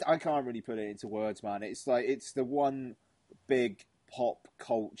 I can't really put it into words, man. It's the one big pop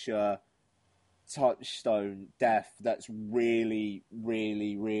culture touchstone death that's really,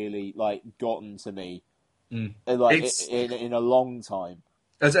 really, really like gotten to me, like in a long time.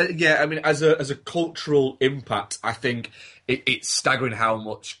 As a cultural impact, I think it's staggering how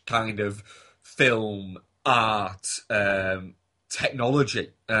much kind of film, art,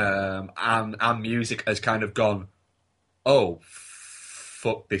 technology, and music has kind of gone, oh,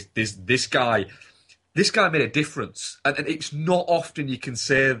 fuck this guy. This guy made a difference, and it's not often you can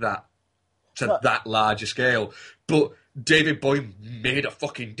say that to that large a scale. But David Bowie made a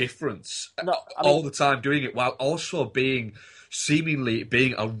fucking difference all the time doing it, while also seemingly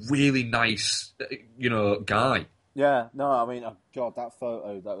being a really nice, guy. Yeah, no, I mean, oh God, that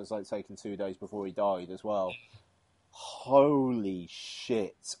photo that was like taken 2 days before he died as well. Holy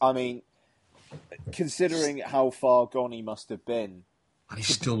shit! I mean, considering how far gone he must have been. And he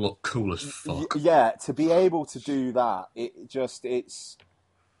still looked cool as fuck. Yeah, to be able to do that, it's...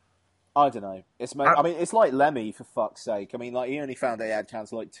 I don't know. I mean, it's like Lemmy, for fuck's sake. I mean, like, he only found out he had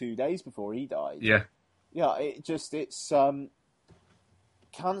cancer like 2 days before he died. Yeah. Yeah,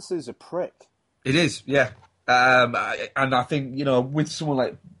 cancer's a prick. It is, yeah. And I think, with someone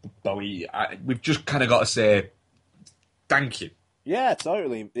like Bowie, we've just kind of got to say, thank you. Yeah,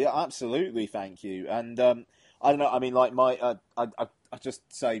 totally. Yeah, absolutely, thank you. And, I don't know, I mean, like, I just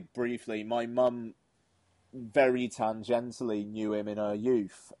say briefly, my mum very tangentially knew him in her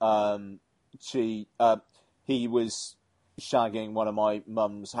youth. He was shagging one of my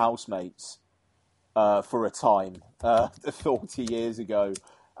mum's housemates for a time 40 years ago,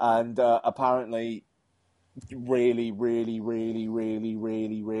 and apparently really, really, really, really,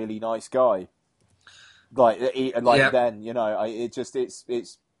 really, really nice guy. Then,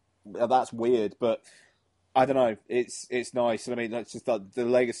 it's that's weird, but I don't know. It's nice. I mean, that's just the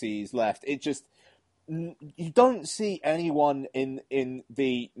legacy he's left. It just, you don't see anyone in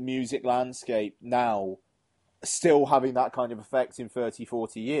the music landscape now still having that kind of effect in 30,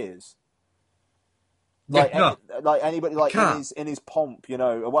 40 years. Anybody in his pomp,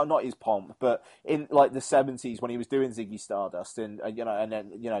 well, not his pomp, but in like the 70s when he was doing Ziggy Stardust and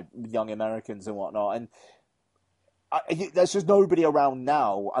then Young Americans and whatnot, and there's just nobody around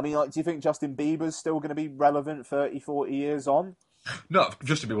now. I mean, like, do you think Justin Bieber's still going to be relevant 30, 40 years on? No,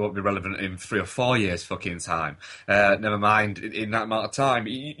 Justin Bieber won't be relevant in 3 or 4 years fucking time. Never mind in that amount of time.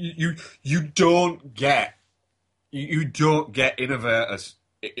 You don't get innovators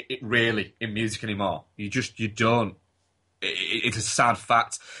really in music anymore. You don't. It's a sad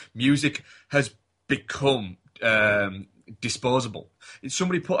fact. Music has become disposable.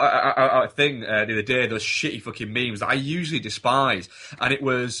 Somebody put out a thing the other day, those shitty fucking memes that I usually despise, and it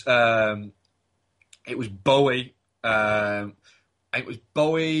was Bowie.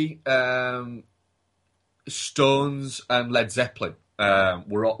 Stones and Led Zeppelin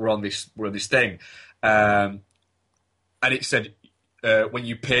were on this thing, and it said, when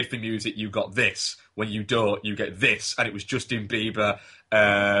you paid for music, you got this. When you don't, you get this. And it was Justin Bieber,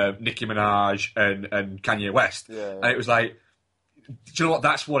 Nicki Minaj, and Kanye West. Yeah. And it was like, do you know what?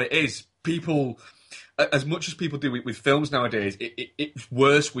 That's what it is. People, as much as people do with films nowadays, it's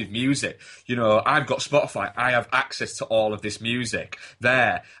worse with music. I've got Spotify. I have access to all of this music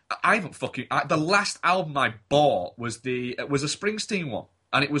there. I haven't the last album I bought was a Springsteen one,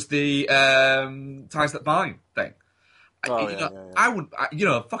 and it was the Ties That Bind thing. I wouldn't,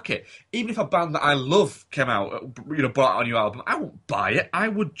 fuck it. Even if a band that I love came out, brought out a new album, I wouldn't buy it. I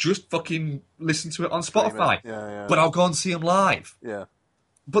would just fucking listen to it on Spotify. Yeah. But I'll go and see them live. Yeah.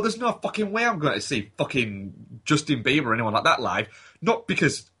 But there's no fucking way I'm going to see fucking Justin Bieber or anyone like that live. Not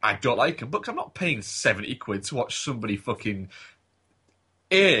because I don't like him, but because I'm not paying 70 quid to watch somebody fucking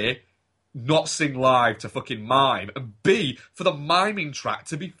A, not sing live to fucking mime, and B, for the miming track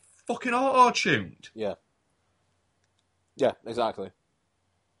to be fucking auto-tuned. Yeah. Yeah, exactly.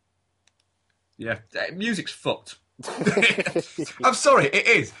 Yeah, music's fucked. I'm sorry, it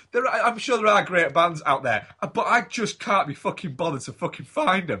is. I'm sure there are great bands out there, but I just can't be fucking bothered to fucking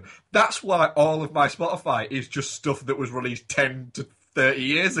find them. That's why all of my Spotify is just stuff that was released 10 to 30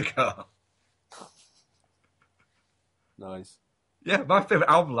 years ago. Nice. Yeah, my favourite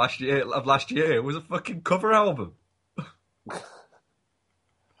album last year was a fucking cover album.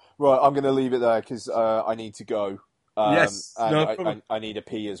 Right, I'm going to leave it there because I need to go. Yes, and I need a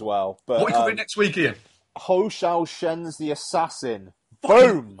pee as well. But what are we covering next week, Ian? Ho Shao Shen's The Assassin.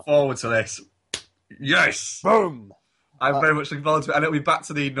 Boom! Forward to this. Yes! Boom! I'm very much looking forward to it, and it'll be back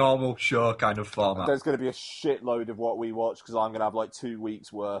to the normal show kind of format. There's going to be a shitload of what we watch because I'm going to have like 2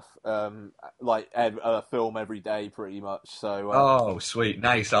 weeks worth, a film every day, pretty much. So. Oh, sweet,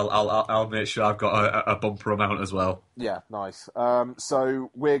 nice. I'll make sure I've got a bumper amount as well. Yeah, nice. So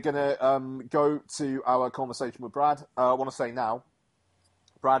we're going to go to our conversation with Brad. I want to say now,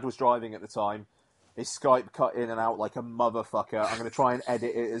 Brad was driving at the time. His Skype cut in and out like a motherfucker. I'm going to try and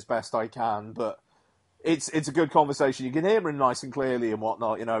edit it as best I can, but it's a good conversation. You can hear him nice and clearly and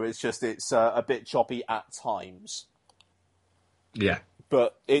whatnot. You know, it's a bit choppy at times. Yeah,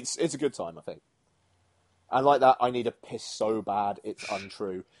 but it's a good time, I think. And like that, I need a piss so bad it's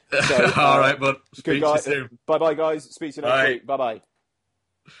untrue. So, all right, bud. Speak to you soon. Bye, guys. Speak to you next week. Bye.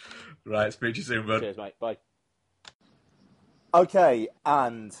 Right, speak to you soon, bud. Cheers, mate. Bye. Okay,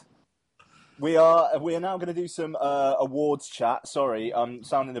 and we are now going to do some awards chat. Sorry, I'm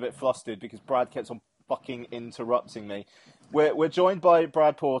sounding a bit flustered because Brad kept on fucking interrupting me. We're joined by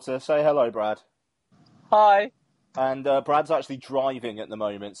Brad Porter. Say hello, Brad. Hi. And Brad's actually driving at the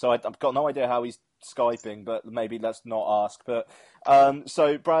moment, so I've got no idea how he's Skyping, but maybe let's not ask. But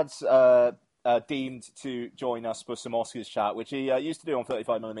so Brad's deemed to join us for some Oscars chat, which he used to do on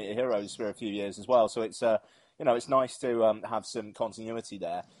 35mm Heroes for a few years as well. So it's it's nice to have some continuity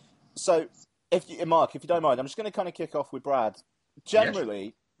there. So Mark, if you don't mind, I'm just going to kind of kick off with Brad.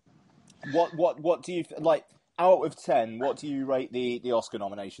 Generally, yes. What do you like out of 10? What do you rate the Oscar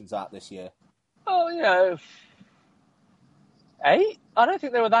nominations at this year? Oh, 8. I don't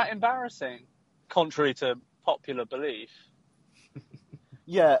think they were that embarrassing, contrary to popular belief.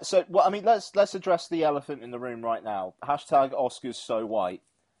 Yeah. So, well, I mean, let's address the elephant in the room right now. Hashtag Oscars so white.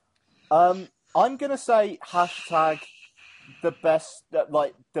 I'm gonna say hashtag the best,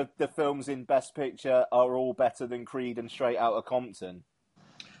 like the films in Best Picture are all better than Creed and Straight Outta Compton.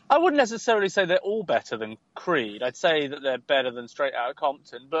 I wouldn't necessarily say they're all better than Creed. I'd say that they're better than Straight Outta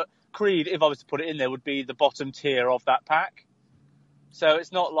Compton, but Creed, if I was to put it in there, would be the bottom tier of that pack. So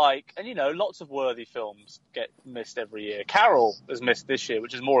it's not like, and lots of worthy films get missed every year. Carol was missed this year,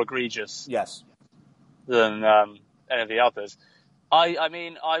 which is more egregious. Yes. Than any of the others. I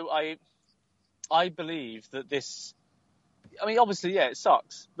believe that this. I mean, obviously, yeah, it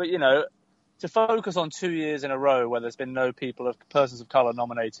sucks, but to focus on 2 years in a row where there's been no persons of colour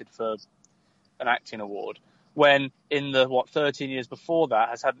nominated for an acting award, when in the 13 years before that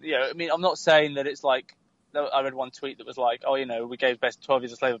has had, I mean, I'm not saying that it's like. I read one tweet that was like, we gave 12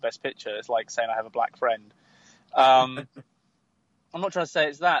 Years a Slave a Best Picture. It's like saying I have a black friend. I'm not trying to say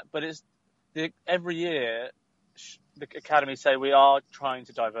it's that, but it's every year the Academy say we are trying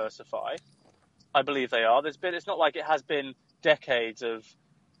to diversify. I believe they are. It's not like it has been decades of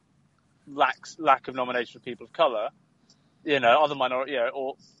lack of nomination for people of colour, other minority,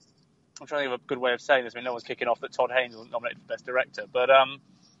 or I'm trying to think of a good way of saying this. I mean, no one's kicking off that Todd Haynes wasn't nominated for Best Director, but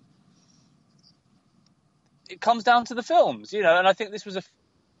it comes down to the films, and I think this was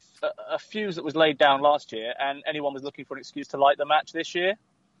a fuse that was laid down last year, and anyone was looking for an excuse to light the match this year.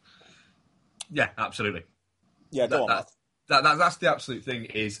 Yeah, absolutely. Yeah, go on. That's the absolute thing.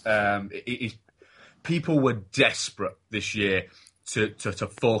 Is people were desperate this year to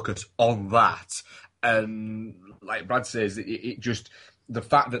focus on that, and like Brad says, it just the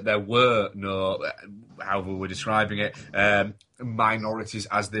fact that there were no, however we're describing it, minorities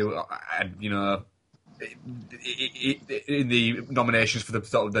as they were, and in the nominations for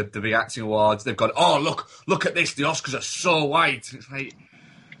the big acting awards, they've gone, look at this, the Oscars are so white. It's like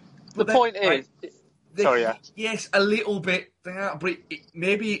the point is, sorry, yeah, yes, a little bit there, but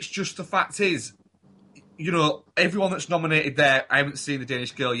maybe it's just the fact is, everyone that's nominated there, I haven't seen The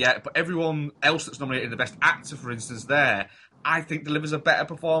Danish Girl yet, but everyone else that's nominated in the Best Actor, for instance, there, I think delivers a better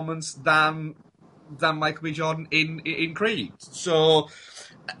performance than Michael B. Jordan in Creed. So,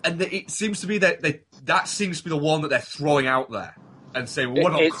 and it seems to be that seems to be the one that they're throwing out there and saying, well,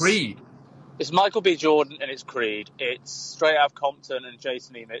 what about Creed? It's Michael B. Jordan and it's Creed. It's Straight Outta Compton and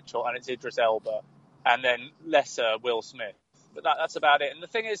Jason E. Mitchell and it's Idris Elba, and then lesser Will Smith. But that's about it. And the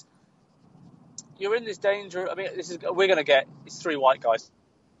thing is, you're in this danger. I mean, we're going to get. It's 3 white guys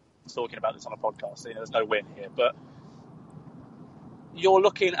talking about this on a podcast. So, there's no win here, but you're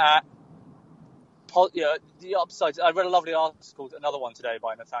looking at. The upsides. I read a lovely article, another one today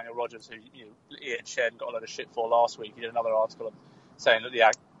by Nathaniel Rogers, who Ian shared and got a load of shit for last week. He did another article saying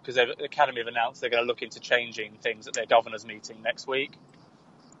that because the Academy have announced they're going to look into changing things at their governors' meeting next week.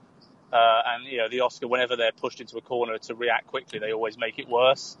 And the Oscar, whenever they're pushed into a corner to react quickly, they always make it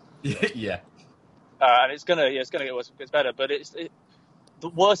worse. Yeah. And it's gonna get worse. It gets better, but the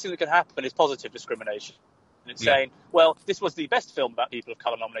worst thing that can happen is positive discrimination. saying, well, this was the best film about people of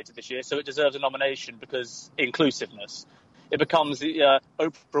colour nominated this year, so it deserves a nomination because inclusiveness. It becomes the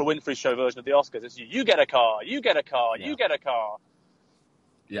Oprah Winfrey Show version of the Oscars. It's you get a car, you get a car, you get a car.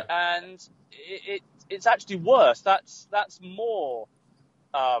 Yeah. And it's actually worse. That's more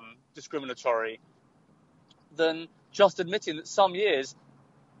discriminatory than just admitting that some years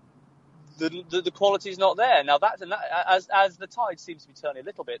the quality is not there. Now as the tide seems to be turning a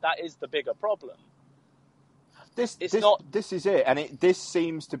little bit, that is the bigger problem. This is it, and this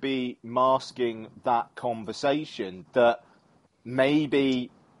seems to be masking that conversation that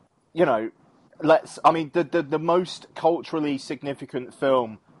maybe, the most culturally significant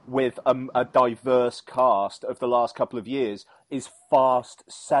film with a diverse cast of the last couple of years is Fast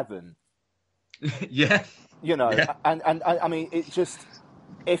 7. Yeah. And I mean, it just,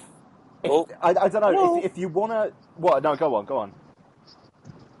 if I don't know, if you want to, what? No, go on.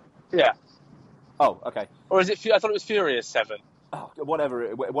 Yeah. Oh, okay. Or is it? I thought it was Furious 7. Oh, whatever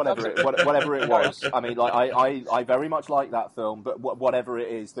it was. I mean, like I very much like that film, but whatever it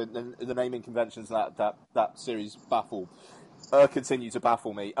is, the naming conventions that series continue to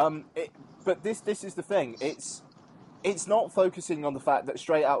baffle me. But this is the thing. It's not focusing on the fact that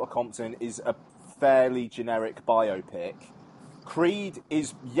Straight Outta Compton is a fairly generic biopic. Creed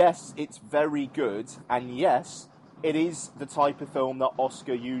is, yes, it's very good, and yes, it is the type of film that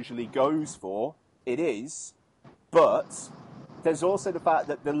Oscar usually goes for. It is, but there's also the fact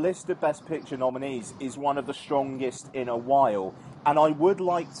that the list of Best Picture nominees is one of the strongest in a while. And I would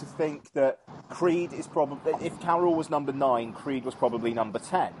like to think that Creed is probably... If Carol was number 9, Creed was probably number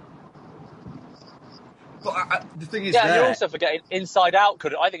 10. But the thing is, you're also forgetting Inside Out.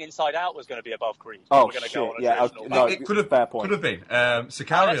 I think Inside Out was going to be above Creed. Oh, shit. It could have fair point. Could have been.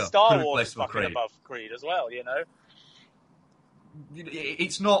 Sicario Star could have Wars is placed fucking above Creed as well,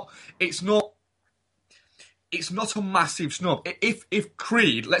 It's not a massive snub. If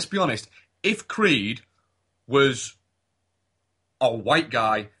Creed, let's be honest, if Creed was a white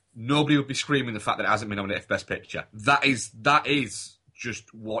guy, nobody would be screaming the fact that it hasn't been nominated for Best Picture. That is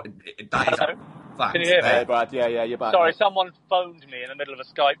just what that is. A fact. Can you hear me? Hey, Brad, yeah, you're back. Sorry, someone phoned me in the middle of a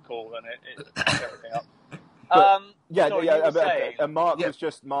Skype call and it fucked everything up. Mark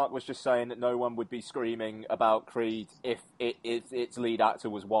was just saying that no one would be screaming about Creed if its lead actor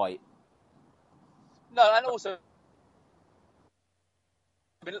was white. No, and also,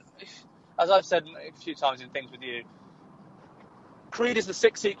 as I've said a few times in things with you, Creed is the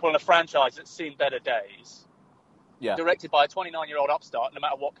sixth sequel in a franchise that's seen better days. Yeah. Directed by a 29-year-old upstart, no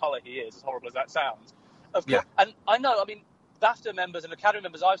matter what colour he is, as horrible as that sounds. Of course, yeah. And I know, BAFTA members and Academy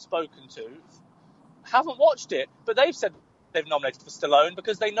members I've spoken to haven't watched it, but they've said they've nominated for Stallone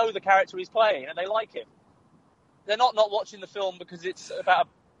because they know the character he's playing and they like him. They're not watching the film because it's about a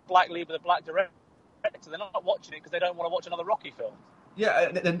black lead with a black director. They're not watching it because they don't want to watch another Rocky film. Yeah,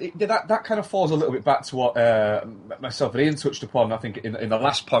 and that kind of falls a little bit back to what myself and Ian touched upon, I think, in the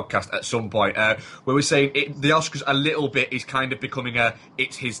last podcast at some point, where we're saying the Oscars a little bit is kind of becoming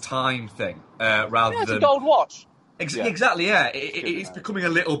it's his time thing, rather than... It's a gold watch. Exactly, yeah. It's becoming a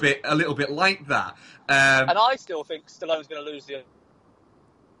little bit like that. And I still think Stallone's going to lose the...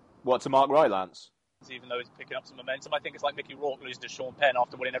 What, to Mark Rylance? Even though he's picking up some momentum. I think it's like Mickey Rourke losing to Sean Penn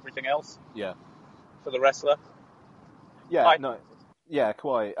after winning everything else. Yeah. For the wrestler. Yeah, no... Yeah,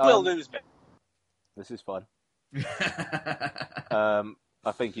 quite. Will lose me. This is fun. I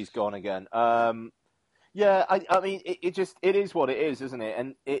think he's gone again. Yeah, I mean, it is what it is, isn't it?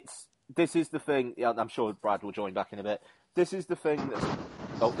 And this is the thing. Yeah, I'm sure Brad will join back in a bit. This is the thing that's.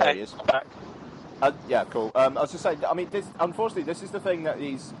 Oh, there he is. I'm back. Yeah, cool. I was just saying. I mean, unfortunately, this is the thing that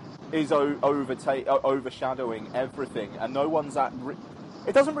is overshadowing everything, and no one's at.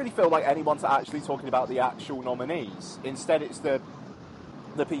 It doesn't really feel like anyone's actually talking about the actual nominees. Instead, it's the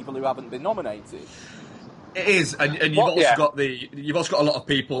people who haven't been nominated. It is, and you've also got a lot of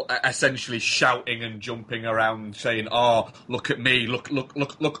people essentially shouting and jumping around, saying, "Oh, look at me!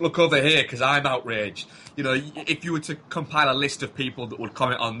 Look over here, because I'm outraged." You know, if you were to compile a list of people that would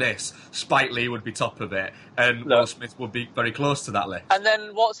comment on this, Spike Lee would be top of it, and Will Smith would be very close to that list. And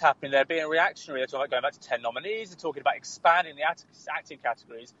then what's happening? They're being reactionary. They're talking about going back to 10 nominees. They're talking about expanding the acting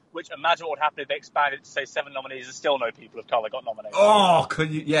categories. Which imagine what would happen if they expanded it to say 7 nominees and still no people of colour got nominated. Oh,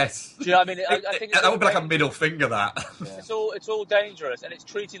 can you? Yes. Do you know what I mean? I think that would be like a middle finger. That. Yeah. It's all dangerous, and it's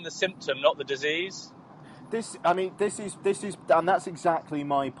treating the symptom, not the disease. This is, and that's exactly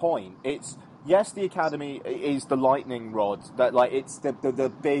my point. It's yes, the Academy is the lightning rod that, like, it's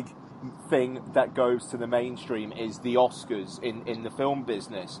the big thing that goes to the mainstream is the Oscars in the film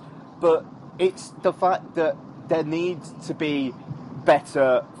business, but it's the fact that there needs to be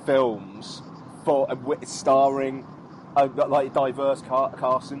better films starring like diverse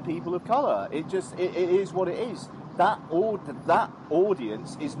cast and people of colour. It is what it is. That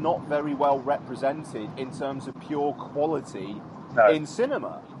audience is not very well represented in terms of pure quality in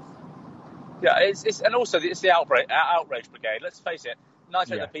cinema. Yeah, and also it's the outrage brigade. Let's face it,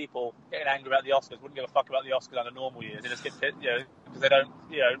 90% of the people getting angry about the Oscars wouldn't give a fuck about the Oscars under normal years. They just get pissed, because they don't,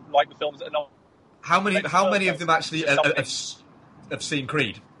 like the films that are not. How many of them actually have seen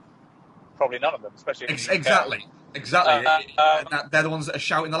Creed? Probably none of them, especially in the Exactly. They're the ones that are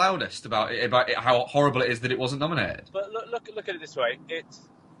shouting the loudest about how horrible it is that it wasn't nominated. But look at it this way: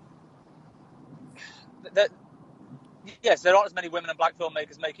 yes, there aren't as many women and black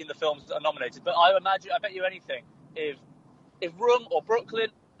filmmakers making the films that are nominated. But I bet you anything, if Room or Brooklyn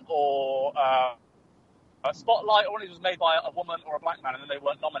or Spotlight or one of these was made by a woman or a black man and then they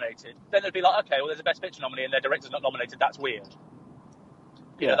weren't nominated, then it'd be like, okay, well, there's a Best Picture nominee and their director's not nominated. That's weird.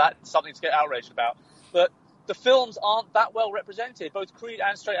 That's something to get outraged about. But the films aren't that well represented. Both Creed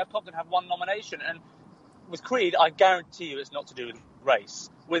and Straight Outta Compton have one nomination, and with Creed, I guarantee you it's not to do with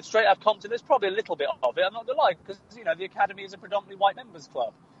race. With Straight Outta Compton, there's probably a little bit of it. I'm not going to lie, because the Academy is a predominantly white members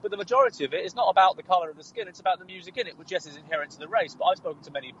club. But the majority of it is not about the colour of the skin, it's about the music in it, which, yes, is inherent to the race. But I've spoken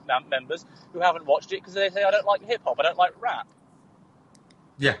to many members who haven't watched it because they say, I don't like hip-hop, I don't like rap.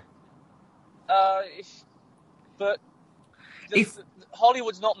 Yeah. But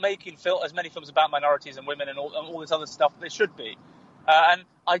Hollywood's not making as many films about minorities and women and all this other stuff they should be. And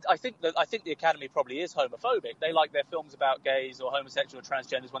I think the Academy probably is homophobic. They like their films about gays or homosexual or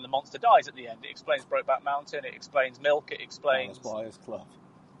transgenders when the monster dies at the end. It explains Brokeback Mountain, it explains Milk, it explains Dallas Buyers Club.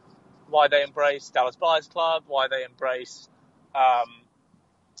 Why they embrace Dallas Buyers Club, why they embrace,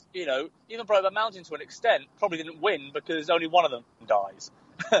 even Brokeback Mountain to an extent probably didn't win because only one of them dies.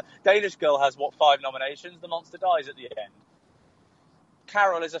 Danish Girl has, 5 nominations? The monster dies at the end.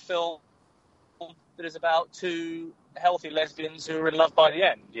 Carol is a film that is about 2 healthy lesbians who are in love by the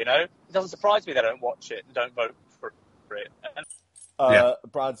end, It doesn't surprise me they don't watch it and don't vote for it.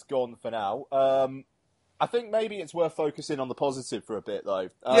 Brad's gone for now. I think maybe it's worth focusing on the positive for a bit, though.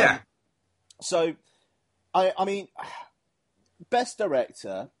 So, I mean, Best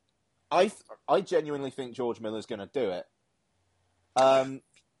Director, I genuinely think George Miller's going to do it.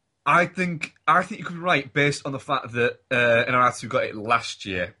 I think you could be right based on the fact that Inarritu got it last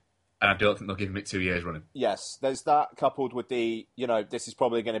year, and I don't think they'll give him it 2 years running. Yes, there's that coupled with the, this is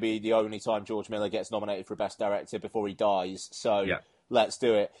probably going to be the only time George Miller gets nominated for Best Director before he dies, so let's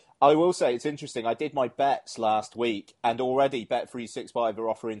do it. I will say it's interesting, I did my bets last week, and already Bet365 are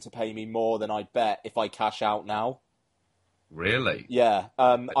offering to pay me more than I'd bet if I cash out now. Really? Yeah,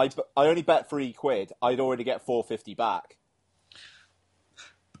 I only bet £3. I'd already get $4.50 back.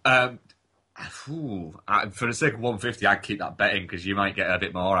 For the sake of 150, I'd keep that betting because you might get a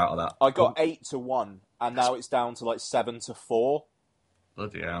bit more out of that. I got 8-1, and now it's down to 7-4.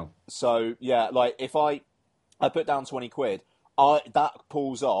 Bloody hell! So yeah, if I put down £20, that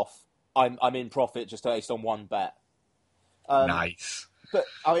pulls off. I'm in profit just based on one bet. Nice. But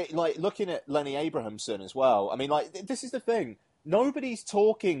I mean, looking at Lenny Abrahamson as well. I mean, this is the thing. Nobody's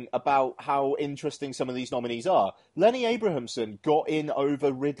talking about how interesting some of these nominees are. Lenny Abrahamson got in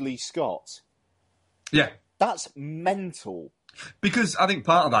over Ridley Scott. Yeah. That's mental. Because I think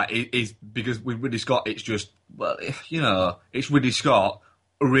part of that is because with Ridley Scott, it's just, it's Ridley Scott,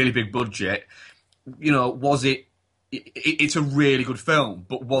 a really big budget. Was it... It's a really good film,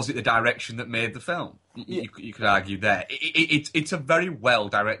 but was it the direction that made the film? You could argue there. It's a very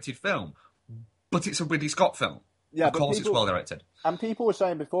well-directed film, but it's a Ridley Scott film. Yeah, of course it's well-directed. And people were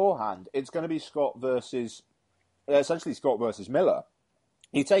saying beforehand, it's going to be essentially Scott versus Miller.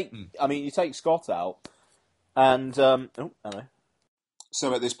 You take Scott out, and... hello.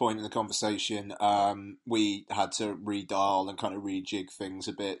 So at this point in the conversation, we had to redial and kind of rejig things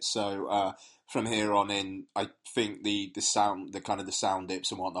a bit. So from here on in, I think the sound, the sound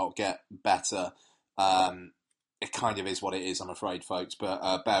dips and whatnot will get better. It kind of is what it is, I'm afraid, folks.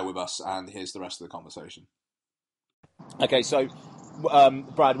 But bear with us, and here's the rest of the conversation. Okay, so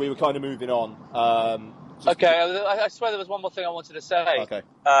Brad, we were kind of moving on. I swear there was one more thing I wanted to say. Okay.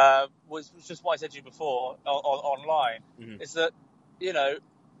 Was just what I said to you before online. Mm-hmm. Is that,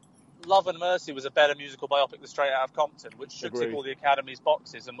 Love and Mercy was a better musical biopic than Straight Outta Compton, which should tick all the Academy's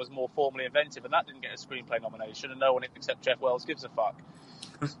boxes and was more formally inventive, and that didn't get a screenplay nomination, and no one except Jeff Wells gives a fuck.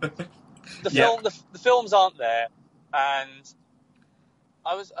 The films aren't there, and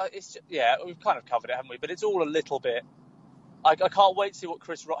we've kind of covered it, haven't we? But it's all a little bit. I can't wait to see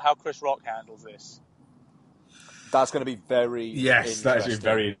how Chris Rock handles this. That's going to be very interesting. That is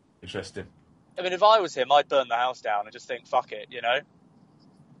very interesting. I mean, if I was him, I'd burn the house down and just think, fuck it,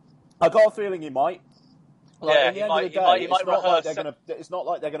 I got a feeling he might. Like, Yeah, at the end of the day, he might it's not like rehearse. it's not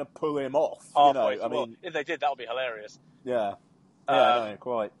like they're going to pull him off. Halfway I mean, if they did, that would be hilarious. yeah, no,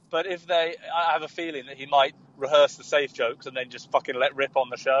 quite. But I have a feeling that he might rehearse the safe jokes and then just fucking let rip on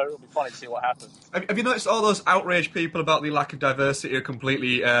the show. It'll be funny to see what happens. Have you noticed all those outraged people about the lack of diversity are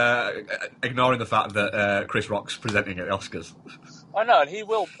completely ignoring the fact that Chris Rock's presenting at the Oscars? I know, and he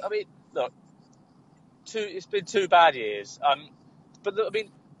will. I mean, look, it's been 2 bad years. But I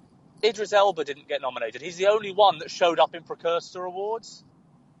mean, Idris Elba didn't get nominated. He's the only one that showed up in Precursor Awards.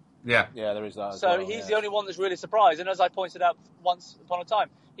 Yeah, there is that. So he's the only one that's really surprised. And as I pointed out once upon a time,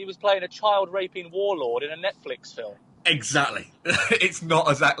 he was playing a child-raping warlord in a Netflix film. exactly. It's not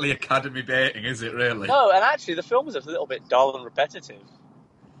exactly Academy baiting, is it? Really? No, and actually, the film was a little bit dull and repetitive.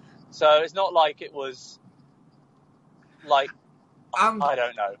 So it's not like it was like I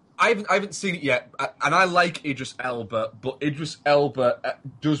don't know. I haven't seen it yet, and I like Idris Elba, but Idris Elba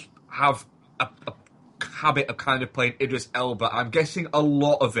does have a habit of kind of playing Idris Elba. I'm guessing a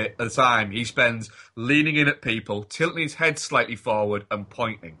lot of it at the time he spends leaning in at people, tilting his head slightly forward and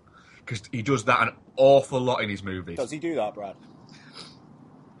pointing, because he does that an awful lot in his movies. Does he do that, Brad?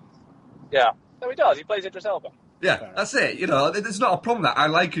 Yeah, no, he does. He plays Idris Elba. Yeah, that's it. You know, there's not a problem with that. I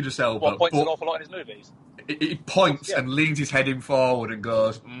like Idris Elba. What points an awful lot in his movies? He points and leans his head in forward and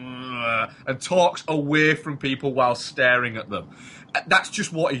goes, and talks away from people while staring at them. That's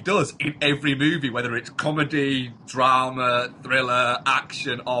just what he does in every movie, whether it's comedy, drama, thriller,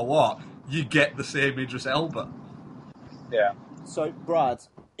 action, or what. You get the same Idris Elba. Yeah. So, Brad,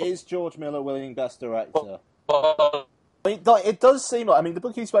 is George Miller winning Best Director? Well, I mean, it does seem like... I mean, the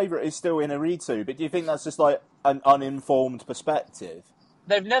bookie's favourite is still Inarritu, but do you think that's just like an uninformed perspective?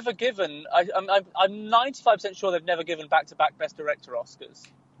 they've never given. I'm 95% sure they've never given back-to-back Best Director Oscars.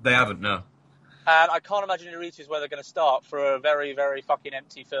 They haven't, no. And I can't imagine Inarritu is where they're going to start for a very, very fucking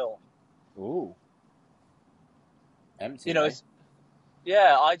empty film. Ooh. Empty, You know, eh? it's,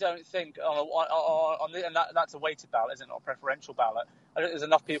 yeah, I don't think and that's a weighted ballot, isn't it? Not a preferential ballot. I don't think there's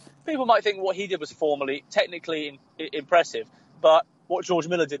enough people. People might think what he did was technically impressive, but what George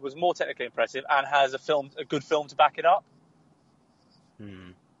Miller did was more technically impressive and has a good film to back it up.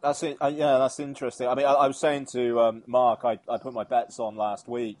 That's it. Yeah, that's interesting. I mean, I was saying to Mark, I put my bets on last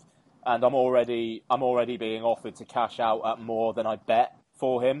week, and I'm already being offered to cash out at more than I bet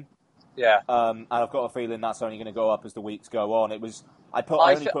for him. Yeah. And I've got a feeling that's only going to go up as the weeks go on.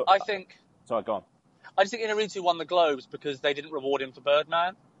 Sorry, go on. I just think Inarritu won the Globes because they didn't reward him for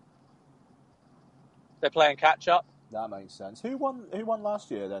Birdman. They're playing catch up. That makes sense. Who won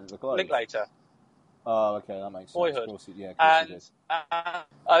last year then at the Globes? Linklater. Oh, okay, that makes sense. Boyhood. Of course, he did. I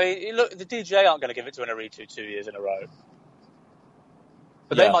mean, look, the DJ aren't going to give it to Inarritu 2 years in a row.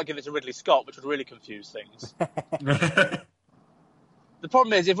 But they might give it to Ridley Scott, which would really confuse things. The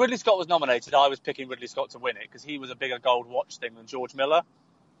problem is, if Ridley Scott was nominated, I was picking Ridley Scott to win it because he was a bigger gold watch thing than George Miller.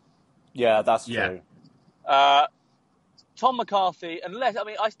 Yeah, that's true. Tom McCarthy,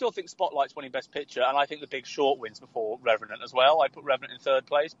 I still think Spotlight's winning Best Picture, and I think The Big Short wins before Revenant as well. I put Revenant in third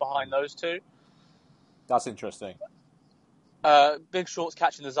place behind those two. That's interesting. Big Short's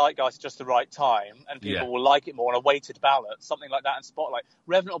catching the zeitgeist at just the right time, and people will like it more on a weighted ballot, something like that. And Spotlight,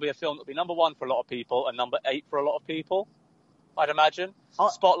 Revenant will be a film that'll be number 1 for a lot of people and number 8 for a lot of people, I'd imagine.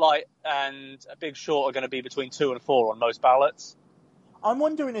 Spotlight and Big Short are going to be between 2 and 4 on most ballots. I'm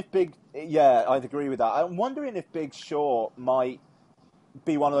wondering if I'd agree with that. I'm wondering if Big Short might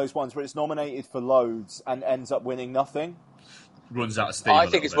be one of those ones where it's nominated for loads and ends up winning nothing. Runs out of steam. I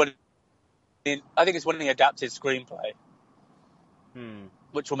think it's winning adapted screenplay,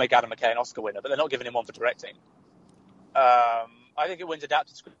 which will make Adam McKay an Oscar winner, but they're not giving him one for directing. I think it wins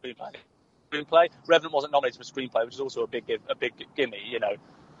adapted screenplay. Revenant wasn't nominated for screenplay, which is also a big gimme, you know.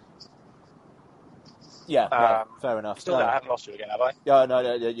 Yeah, fair enough. Still, I haven't lost you again, have I? Yeah, no,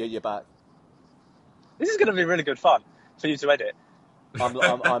 you're back. This is going to be really good fun for you to edit.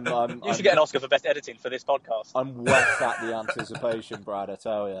 You should get an Oscar for best editing for this podcast. I'm wet at the anticipation, Brad, I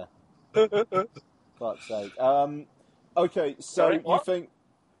tell you. Fuck's sake. Okay, so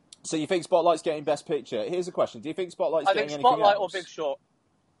you think Spotlight's getting Best Picture? Here's a question: do you think Spotlight's getting anything else? I think Spotlight or Big Short,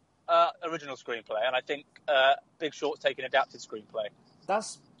 original screenplay, and I think Big Short's taking adapted screenplay.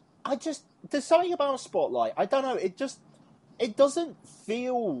 There's something about Spotlight. I don't know. It doesn't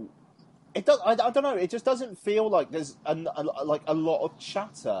feel. I don't know. It just doesn't feel like there's a lot of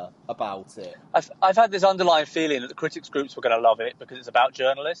chatter about it. I've had this underlying feeling that the critics groups were going to love it because it's about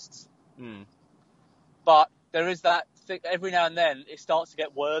journalists. But there is that thing, every now and then it starts to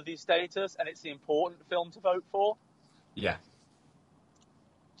get worthy status, and it's the important film to vote for. Yeah.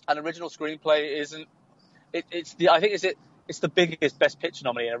 An original screenplay isn't. I think it's the biggest Best Picture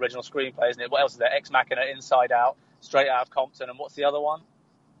nominee in original screenplay, isn't it? What else is there? Ex Machina, Inside Out, Straight Out of Compton, and what's the other one?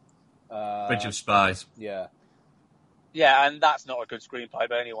 Bridge of Spies. Yeah. Yeah, and that's not a good screenplay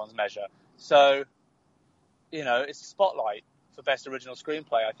by anyone's measure. So, it's a spotlight for Best Original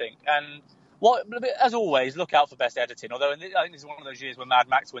Screenplay, I think. And as always, look out for Best Editing. Although I think this is one of those years where Mad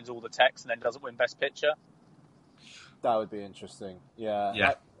Max wins all the text and then doesn't win Best Picture. That would be interesting. Yeah.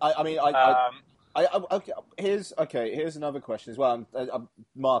 Yeah. Okay, here's another question as well.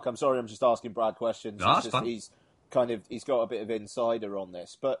 Mark, I'm sorry, I'm just asking Brad questions. No, that's fine. He's got a bit of insider on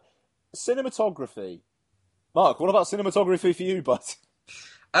this, but cinematography. Mark, what about cinematography for you, bud?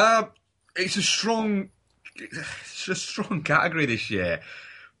 It's a strong category this year.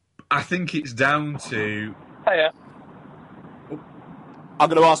 I think it's down to. Hiya. I'm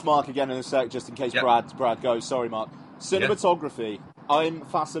going to ask Mark again in a sec, just in case Yep. Brad goes. Sorry, Mark. Cinematography. Yep. I'm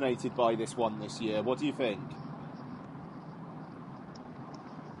fascinated by this one this year. What do you think?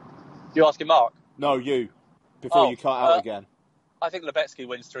 You asking Mark? No, you. Before you cut out again. I think Lubetsky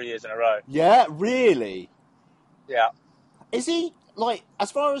wins 3 years in a row. Yeah, really? Yeah. Is he, like,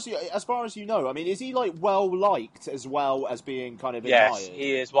 as far as you know, I mean, is he, like, well-liked as well as being kind of admired? Yes,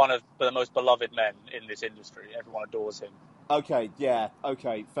 he is one of the most beloved men in this industry. Everyone adores him. Okay,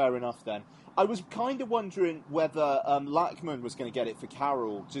 fair enough then. I was kind of wondering whether Lachman was going to get it for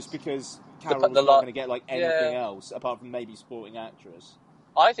Carol, just because Carol was not going to get, like, anything else, apart from maybe supporting actress.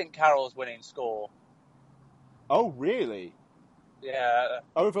 I think Carol's winning score. Oh, really? Yeah.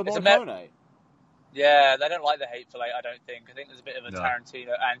 Over Morricone? Yeah, they don't like The Hateful Eight, I don't think. I think there's a bit of a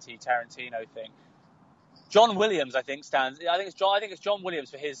anti-Tarantino thing. John Williams, I think, stands. I think it's John Williams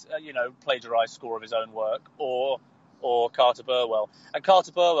for his, plagiarized score of his own work, or Carter Burwell. And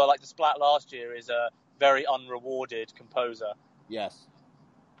Carter Burwell, like the Splat last year, is a very unrewarded composer. Yes.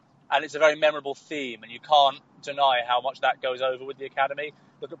 And it's a very memorable theme, and you can't deny how much that goes over with the Academy.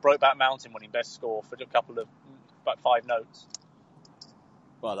 Look at Brokeback Mountain winning Best Score for about 5 notes.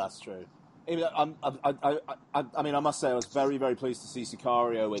 Well, that's true. I mean, I must say I was very, very pleased to see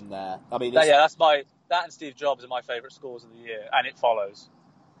Sicario in there. I mean, that and Steve Jobs are my favourite scores of the year, and It Follows,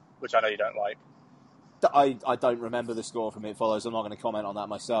 which I know you don't like. I don't remember the score from It Follows. I'm not going to comment on that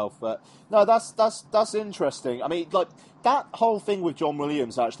myself, but no, that's interesting. I mean, like that whole thing with John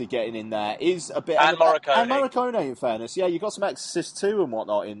Williams actually getting in there is a bit, and Morricone, in fairness, yeah, you got some Exorcist 2 and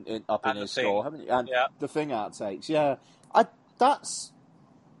whatnot in his score, haven't you? And the Thing outtakes, yeah.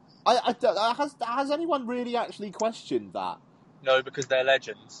 Has anyone really actually questioned that? No, because they're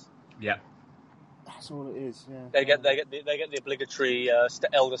legends. Yeah. That's all it is. Yeah. They get the obligatory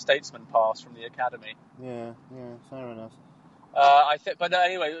elder statesman pass from the Academy. Yeah, fair enough. But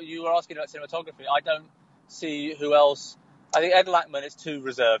anyway, you were asking about cinematography. I don't see who else. I think Ed Lachman is too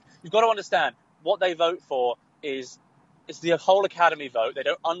reserved. You've got to understand what they vote for is it's the whole Academy vote. They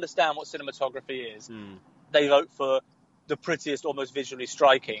don't understand what cinematography is. They vote for the prettiest, almost visually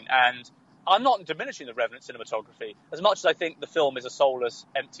striking. And I'm not diminishing the Revenant cinematography. As much as I think the film is a soulless,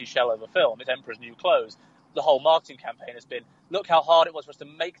 empty shell of a film, it's Emperor's New Clothes. The whole marketing campaign has been, look how hard it was for us to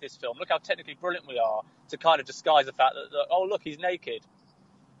make this film. Look how technically brilliant we are to kind of disguise the fact that oh, look, he's naked.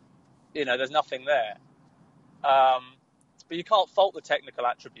 There's nothing there. But you can't fault the technical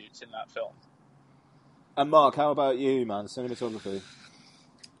attributes in that film. And Mark, how about you, man? Cinematography?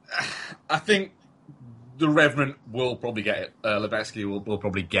 I think the Revenant will probably get it. Lubetsky will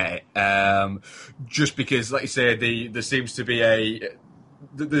probably get it. Just because, like you say, there seems to be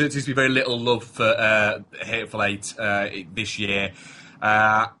very little love for Hateful Eight this year.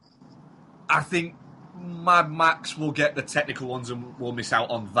 I think Mad Max will get the technical ones and will miss out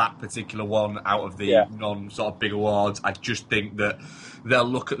on that particular one out of the non-sort of big awards. I just think that they'll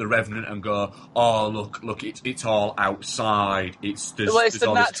look at the Revenant and go, "Oh, look, it's all outside. It's the all this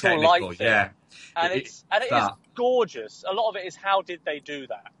natural light thing. Yeah." And it is gorgeous. A lot of it is how did they do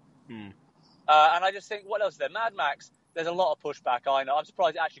that? And I just think, what else is there? Mad Max, there's a lot of pushback. I know. I'm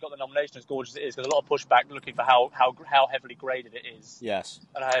surprised it actually got the nomination as gorgeous as it is, because a lot of pushback looking for how heavily graded it is. Yes.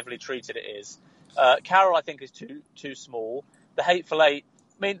 And how heavily treated it is. Carol, I think, is too small. The Hateful Eight,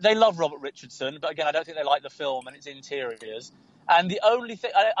 I mean, they love Robert Richardson, but again, I don't think they like the film and its interiors. And the only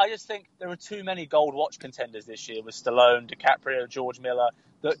thing, I just think there are too many Gold Watch contenders this year with Stallone, DiCaprio, George Miller,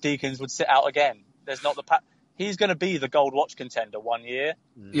 that Deakins would sit out again. There's not he's going to be the Gold Watch contender one year.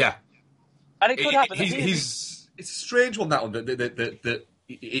 Yeah. And it could happen. It's a strange one, that one, that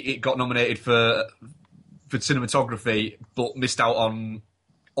it got nominated for cinematography, but missed out on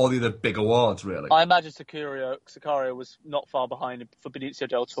all the other big awards, really. I imagine Sicario was not far behind for Benicio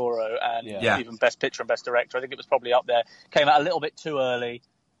del Toro and even Best Picture and Best Director. I think it was probably up there. Came out a little bit too early.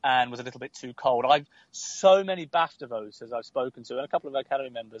 and was a little bit too cold. So many BAFTA voters I've spoken to, and a couple of Academy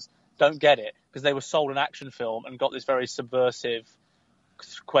members, don't get it because they were sold an action film and got this very subversive,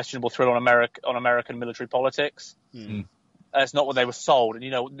 questionable thriller on American military politics. It's not what they were sold,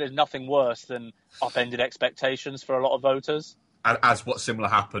 and there's nothing worse than upended expectations for a lot of voters. As what similar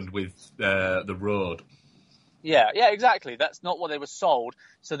happened with The Road. Yeah, exactly. That's not what they were sold.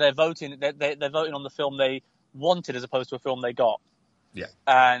 So they're voting. They're voting on the film they wanted as opposed to a film they got. Yeah.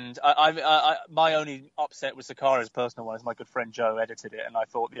 And my only upset with Sakara's personal one is my good friend Joe edited it, and I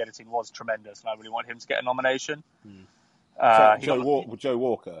thought the editing was tremendous, and I really want him to get a nomination. Joe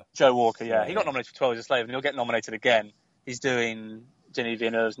Walker. Joe Walker, yeah. He got nominated for 12 Years a Slave, and he'll get nominated again. He's doing Denis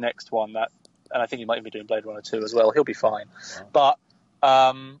Villeneuve's next one, and I think he might even be doing Blade Runner 2 as well. He'll be fine. Wow.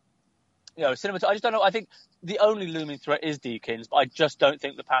 But, cinema, I just don't know. I think the only looming threat is Deakins, but I just don't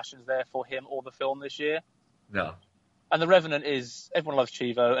think the passion's there for him or the film this year. No. And The Revenant everyone loves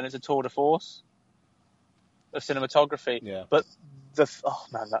Chivo, and it's a tour de force of cinematography. Yeah. But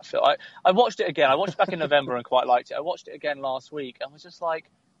that film. I watched it again. I watched it back in November and quite liked it. I watched it again last week and was just like,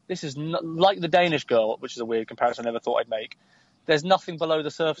 this is like The Danish Girl, which is a weird comparison I never thought I'd make. There's nothing below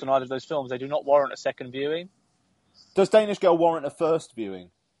the surface on either of those films. They do not warrant a second viewing. Does Danish Girl warrant a first viewing?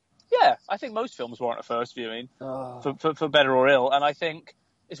 Yeah, I think most films warrant a first viewing, for better or ill. And I think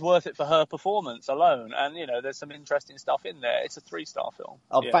it's worth it for her performance alone. And, there's some interesting stuff in there. It's a 3-star film.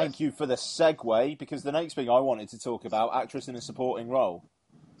 Thank you for the segue, because the next thing I wanted to talk about, actress in a supporting role.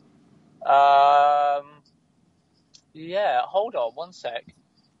 Yeah, hold on one sec.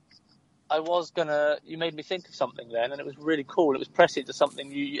 You made me think of something then, and it was really cool. It was pressing to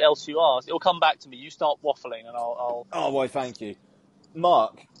something else you asked. It'll come back to me. You start waffling, and I'll... Oh, why, thank you.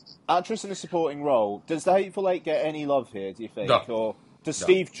 Mark, actress in a supporting role, does The Hateful Eight get any love here, do you think? No. Or does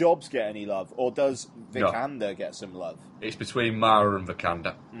Steve Jobs get any love? Or does Vikander get some love? It's between Mara and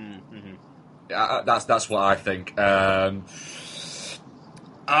Vikander. Mm-hmm. That's what I think. I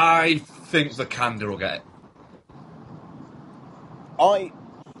think Vikander will get it.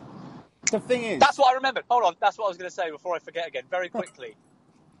 The thing is... That's what I remembered. Hold on. That's what I was going to say before I forget again. Very quickly.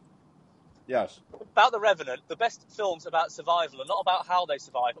 Yes. About The Revenant, the best films about survival are not about how they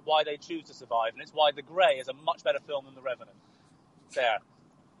survive, but why they choose to survive. And it's why The Grey is a much better film than The Revenant. There.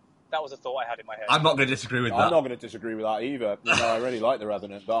 That was a thought I had in my head. I'm not going to disagree with that. I'm not going to disagree with that either. I really like The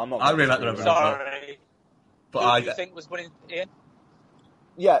Revenant, but I'm not... I really like The Revenant. Sorry. But Who do you think was winning, Ian?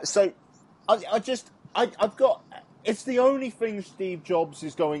 Yeah, so I've got... It's the only thing Steve Jobs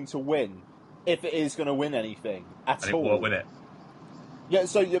is going to win, if it is going to win anything at all. And it won't win it. Yeah,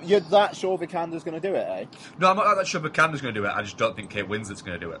 so you're that sure Vikander's going to do it, eh? No, I'm not that sure Vikander's going to do it. I just don't think Kate Winslet's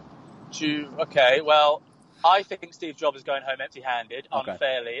going to do it. Okay, well, I think Steve Jobs is going home empty-handed,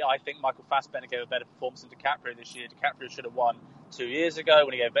 unfairly. I think Michael Fassbender gave a better performance than DiCaprio this year. DiCaprio should have won 2 years ago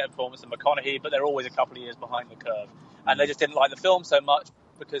when he gave a better performance than McConaughey, but they're always a couple of years behind the curve. And they just didn't like the film so much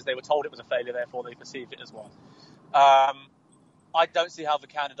because they were told it was a failure, therefore they perceived it as one. I don't see how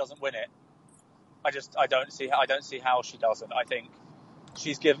Vikander doesn't win it. I don't see how she doesn't. I think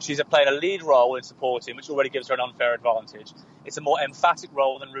she's played a lead role in supporting, which already gives her an unfair advantage. It's a more emphatic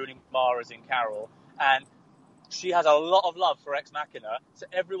role than Rooney Mara's in Carol, and she has a lot of love for Ex Machina. So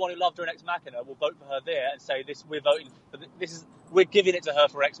everyone who loved her in Ex Machina will vote for her there and say we're giving it to her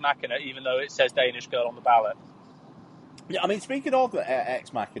for Ex Machina, even though it says Danish Girl on the ballot. Yeah, I mean, speaking of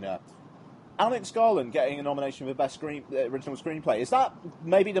Ex Machina, Alex Garland getting a nomination for Best Original Screenplay. Is that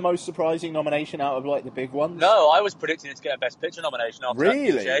maybe the most surprising nomination out of, the big ones? No, I was predicting it to get a Best Picture nomination after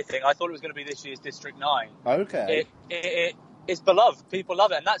really? that DJ thing. I thought it was going to be this year's District 9. Okay. It's beloved. People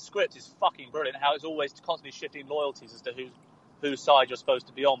love it. And that script is fucking brilliant, how it's always constantly shifting loyalties as to whose side you're supposed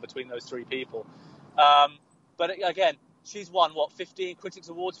to be on between those three people. But again, she's won, 15 Critics'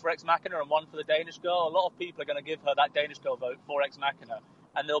 Awards for Ex Machina and one for The Danish Girl. A lot of people are going to give her that Danish Girl vote for Ex Machina.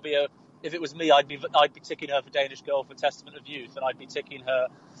 And there'll be if it was me, I'd be ticking her for Danish Girl for Testament of Youth, and I'd be ticking her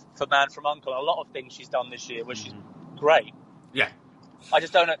for Man from U.N.C.L.E. and a lot of things she's done this year, where she's great. Yeah. I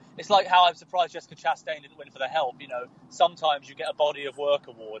just don't know. It's like how I'm surprised Jessica Chastain didn't win for The Help. Sometimes you get a Body of Work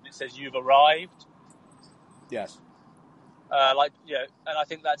award and it says you've arrived. Yes. And I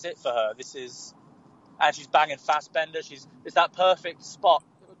think that's it for her. And she's banging Fassbender. It's that perfect spot,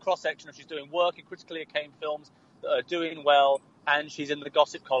 cross section of she's doing work in critically acclaimed films that are doing well, and she's in the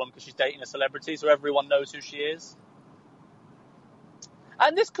gossip column because she's dating a celebrity, so everyone knows who she is.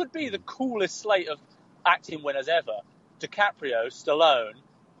 And this could be the coolest slate of acting winners ever. DiCaprio, Stallone,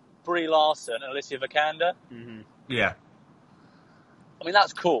 Brie Larson, and Alicia Vikander. Mm-hmm. Yeah. I mean,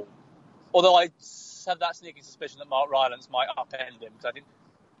 that's cool. Although I have that sneaking suspicion that Mark Rylance might upend him, because I think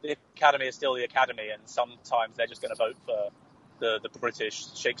the Academy is still the Academy, and sometimes they're just going to vote for the British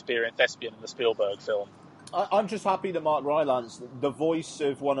Shakespearean thespian in the Spielberg film. I'm just happy that Mark Rylance, the voice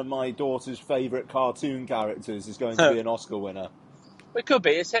of one of my daughter's favourite cartoon characters, is going to be an Oscar winner. It could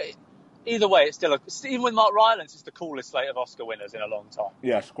be. Either way, it's still even with Mark Rylance, it's the coolest slate of Oscar winners in a long time.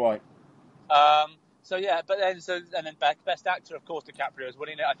 Yes, quite. So yeah, but then best actor, of course, DiCaprio is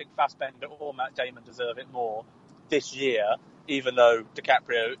winning it. I think Fassbender or Matt Damon deserve it more this year, even though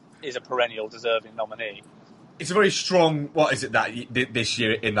DiCaprio is a perennial deserving nominee. It's a very strong. What is it that this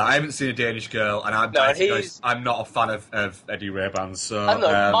year in that I haven't seen A Danish Girl, and I'm not a fan of Eddie Redmayne. So and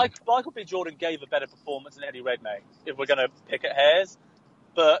look, Michael B. Jordan gave a better performance than Eddie Redmayne. If we're going to pick at hairs,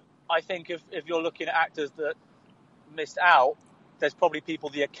 but I think if you're looking at actors that missed out, there's probably people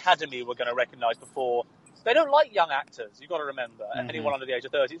the Academy were going to recognise before. They don't like young actors. You've got to remember, anyone under the age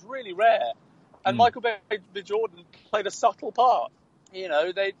of 30. It's really rare. And Michael B. Jordan played a subtle part. You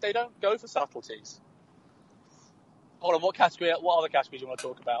know, they don't go for subtleties. Hold on, what other categories do you want to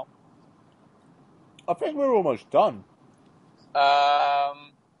talk about? I think we're almost done.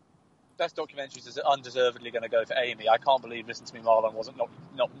 Best documentaries is undeservedly going to go for Amy. I can't believe Listen to Me Marlon wasn't not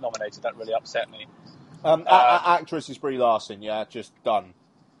nominated. That really upset me. Actress is Brie Larson, just done.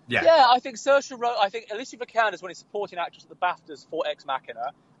 Yeah, I think I think Alicia Vikander is winning supporting actress at the BAFTAs for Ex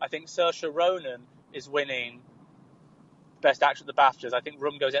Machina. I think Saoirse Ronan is winning Best Actress at the BAFTAs. I think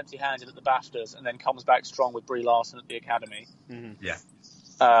Room goes empty-handed at the BAFTAs and then comes back strong with Brie Larson at the Academy. Mm-hmm. Yeah.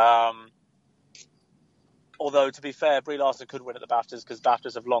 Although, to be fair, Brie Larson could win at the BAFTAs because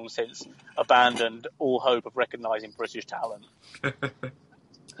BAFTAs have long since abandoned all hope of recognising British talent.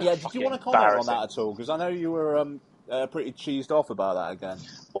 Yeah, did you want to comment on that at all? Because I know you were pretty cheesed off about that again.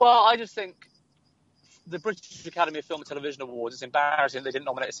 Well, I just think the British Academy of Film and Television Awards, it's embarrassing they didn't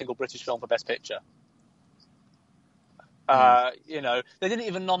nominate a single British film for Best Picture. You know, they didn't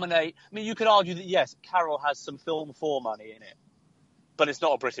even nominate... I mean, you could argue that, yes, Carol has some Film 4 money in it, but it's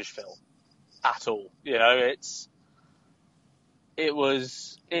not a British film at all. You know, it's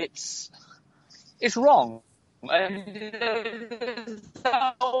wrong. And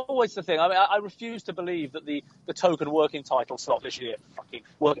that's always the thing. I mean, I refuse to believe that the token working title slot this year fucking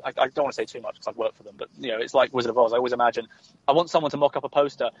work. I don't want to say too much because I've worked for them, but you know, it's like Wizard of Oz. I always imagine I want someone to mock up a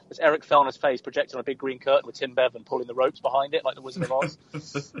poster that's Eric Fellner's face projected on a big green curtain with Tim Bevan pulling the ropes behind it, like the Wizard of Oz.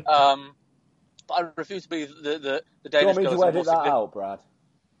 But I refuse to believe the Danish. Do you want me to edit that out, Brad?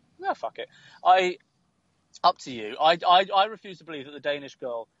 No, fuck it. Up to you. I refuse to believe that The Danish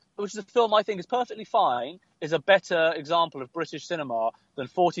Girl, which is a film I think is perfectly fine, is a better example of British cinema than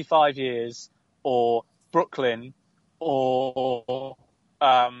 45 Years or Brooklyn or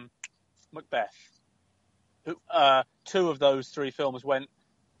Macbeth. Two of those three films went...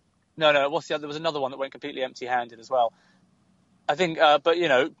 No, what's the other? There was another one that went completely empty-handed as well. I think, but you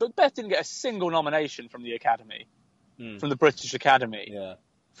know, Macbeth didn't get a single nomination from the Academy, from the British Academy. Yeah.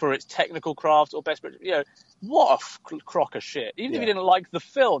 For its technical craft or best, you know, what a crock of shit. Even if you didn't like the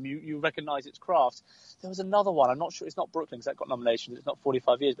film, you recognise its craft. There was another one. I'm not sure. It's not Brooklyn because that got nominations. It's not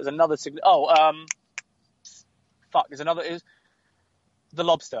 45 Years. But there's another. There's another. Is The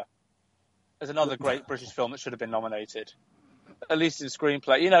Lobster. There's another great British film that should have been nominated, at least in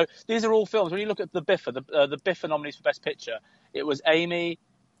screenplay. You know, these are all films. When you look at the BIFA, the BIFA nominees for Best Picture, it was Amy,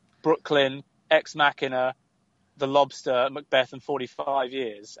 Brooklyn, Ex Machina, The Lobster, Macbeth, and 45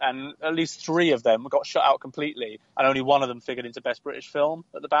 Years, and at least three of them got shut out completely, and only one of them figured into Best British Film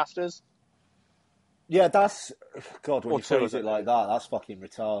at the BAFTAs. Yeah, that's... God, when you phrase it like that, that's fucking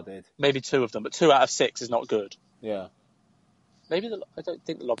retarded. Maybe two of them, but 2 out of 6 is not good. Yeah. Maybe I don't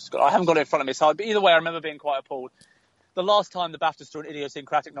think The Lobster's good. I haven't got it in front of me, so but either way, I remember being quite appalled. The last time the BAFTAs threw an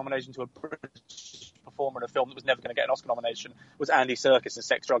idiosyncratic nomination to a British performer in a film that was never going to get an Oscar nomination was Andy Serkis in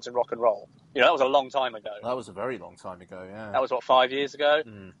Sex, Drugs and Rock and Roll. You know, that was a long time ago. That was a very long time ago, yeah. That was, 5 years ago?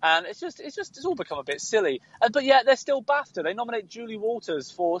 And it's all become a bit silly. But yet, they're still BAFTA. They nominate Julie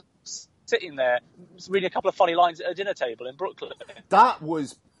Walters for sitting there, reading a couple of funny lines at a dinner table in Brooklyn. That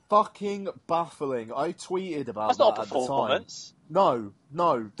was fucking baffling. I tweeted about that at the time. That's not a performance. No,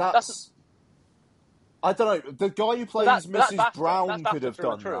 that's... I don't know. The guy who plays Mrs. Brown could have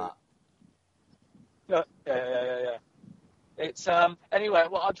done that. Yeah. It's anyway.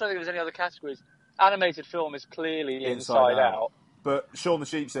 Well, I'm trying to think if there's any other categories. Animated film is clearly Inside Out. But Shaun the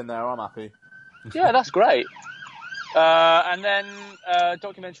Sheep's in there. I'm happy. Yeah, that's great. And then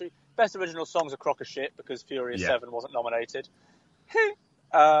documentary best original song's a crock of shit because Furious 7 wasn't nominated.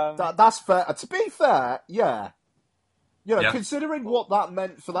 That's fair. To be fair, yeah. You know, considering what that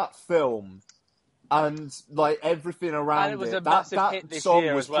meant for that film. And like everything around and it was it, a massive that hit this song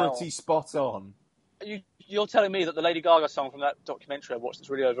year was as well. pretty spot on. You you're telling me that the Lady Gaga song from that documentary I watched that's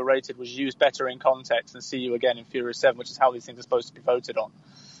really overrated was used better in context than See You Again in Furious 7, which is how these things are supposed to be voted on.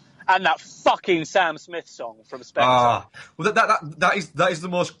 And that fucking Sam Smith song from Spectre. Well, that is the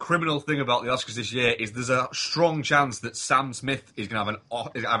most criminal thing about the Oscars this year. Is there's a strong chance that Sam Smith is going to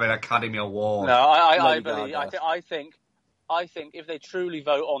have an Academy Award. No, I think if they truly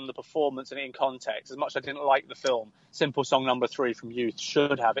vote on the performance and in context, as much as I didn't like the film, Simple Song Number 3 from Youth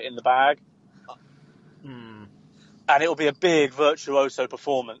should have it in the bag. And it'll be a big virtuoso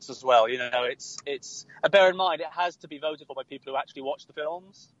performance as well. You know, it's. Bear in mind, it has to be voted for by people who actually watch the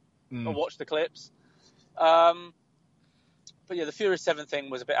films or watch the clips. But yeah, the Furious 7 thing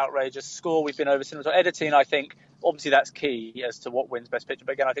was a bit outrageous. Score, we've been over. Cinematography, editing, I think, obviously that's key as to what wins Best Picture.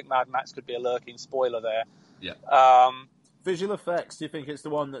 But again, I think Mad Max could be a lurking spoiler there. Yeah. Visual effects, do you think it's the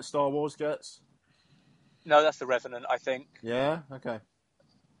one that Star Wars gets? No, that's The Revenant, I think. Yeah? Okay.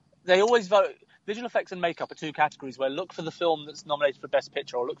 They always vote. Visual effects and makeup are two categories where look for the film that's nominated for Best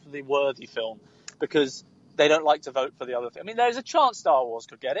Picture or look for the worthy film, because they don't like to vote for the other thing. I mean, there's a chance Star Wars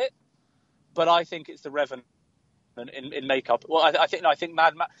could get it, but I think it's The Revenant in makeup. Well, I think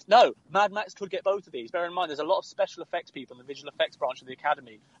Mad Max could get both of these. Bear in mind, there's a lot of special effects people in the visual effects branch of the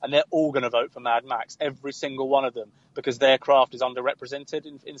Academy, and they're all going to vote for Mad Max, every single one of them, because their craft is underrepresented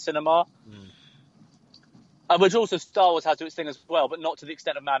in cinema. Which also Star Wars has to its thing as well, but not to the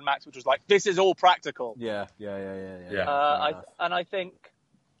extent of Mad Max, which was like, this is all practical. Yeah.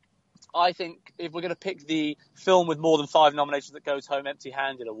 I think if we're going to pick the film with more than 5 nominations that goes home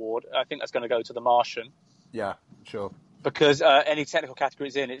empty-handed award, I think that's going to go to The Martian. Yeah, sure. Because any technical category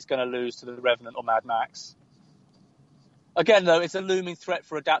it's in, it's going to lose to The Revenant or Mad Max. Again, though, it's a looming threat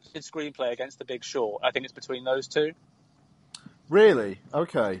for adapted screenplay against The Big Short. I think it's between those two. Really?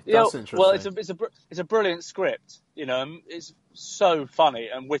 Okay, that's interesting. Well, it's a brilliant script. You know, it's so funny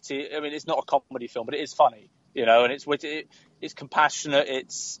and witty. I mean, it's not a comedy film, but it is funny. You know, and it's witty, it's compassionate,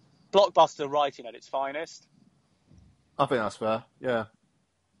 it's blockbuster writing at its finest. I think that's fair. Yeah.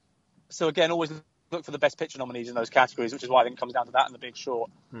 So again, always look for the Best Picture nominees in those categories, which is why I think it comes down to that and The Big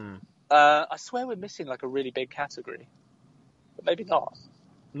Short. I swear we're missing like a really big category, but maybe not.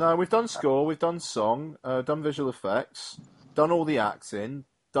 No, we've done score, we've done song, done visual effects, done all the acting,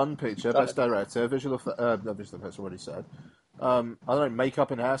 done picture, best director, visual effects already said. I don't know,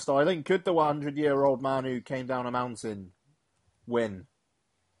 makeup and hairstyling. Could the 100-year-old man who came down a mountain win?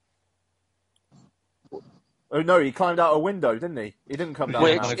 Oh no, he climbed out a window, didn't he? He didn't come down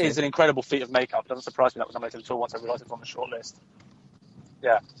a mountain. Which is an incredible feat of makeup. It doesn't surprise me that was nominated at all once I realised it was on the short list.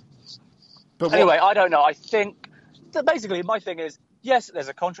 Yeah. But anyway, I don't know. I think that basically my thing is, yes, there's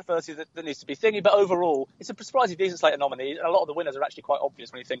a controversy that needs to be thingy, but overall, it's a surprisingly decent slate of nominees, and a lot of the winners are actually quite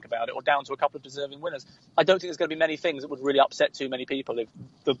obvious when you think about it, or down to a couple of deserving winners. I don't think there's going to be many things that would really upset too many people if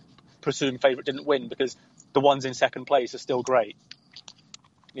the presumed favourite didn't win, because the ones in second place are still great.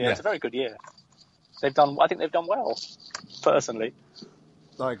 Yeah, it's a very good year. I think they've done well, personally.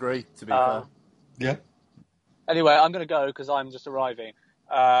 I agree, to be fair. Yeah. Anyway, I'm going to go because I'm just arriving.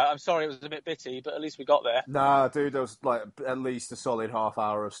 I'm sorry it was a bit bitty, but at least we got there. Nah, dude, there was like at least a solid half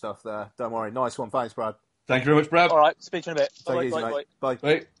hour of stuff there. Don't worry. Nice one. Thanks, Brad. Thank you very much, Brad. All right, speak to you in a bit. Take it easy, mate. Bye.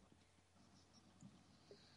 Bye.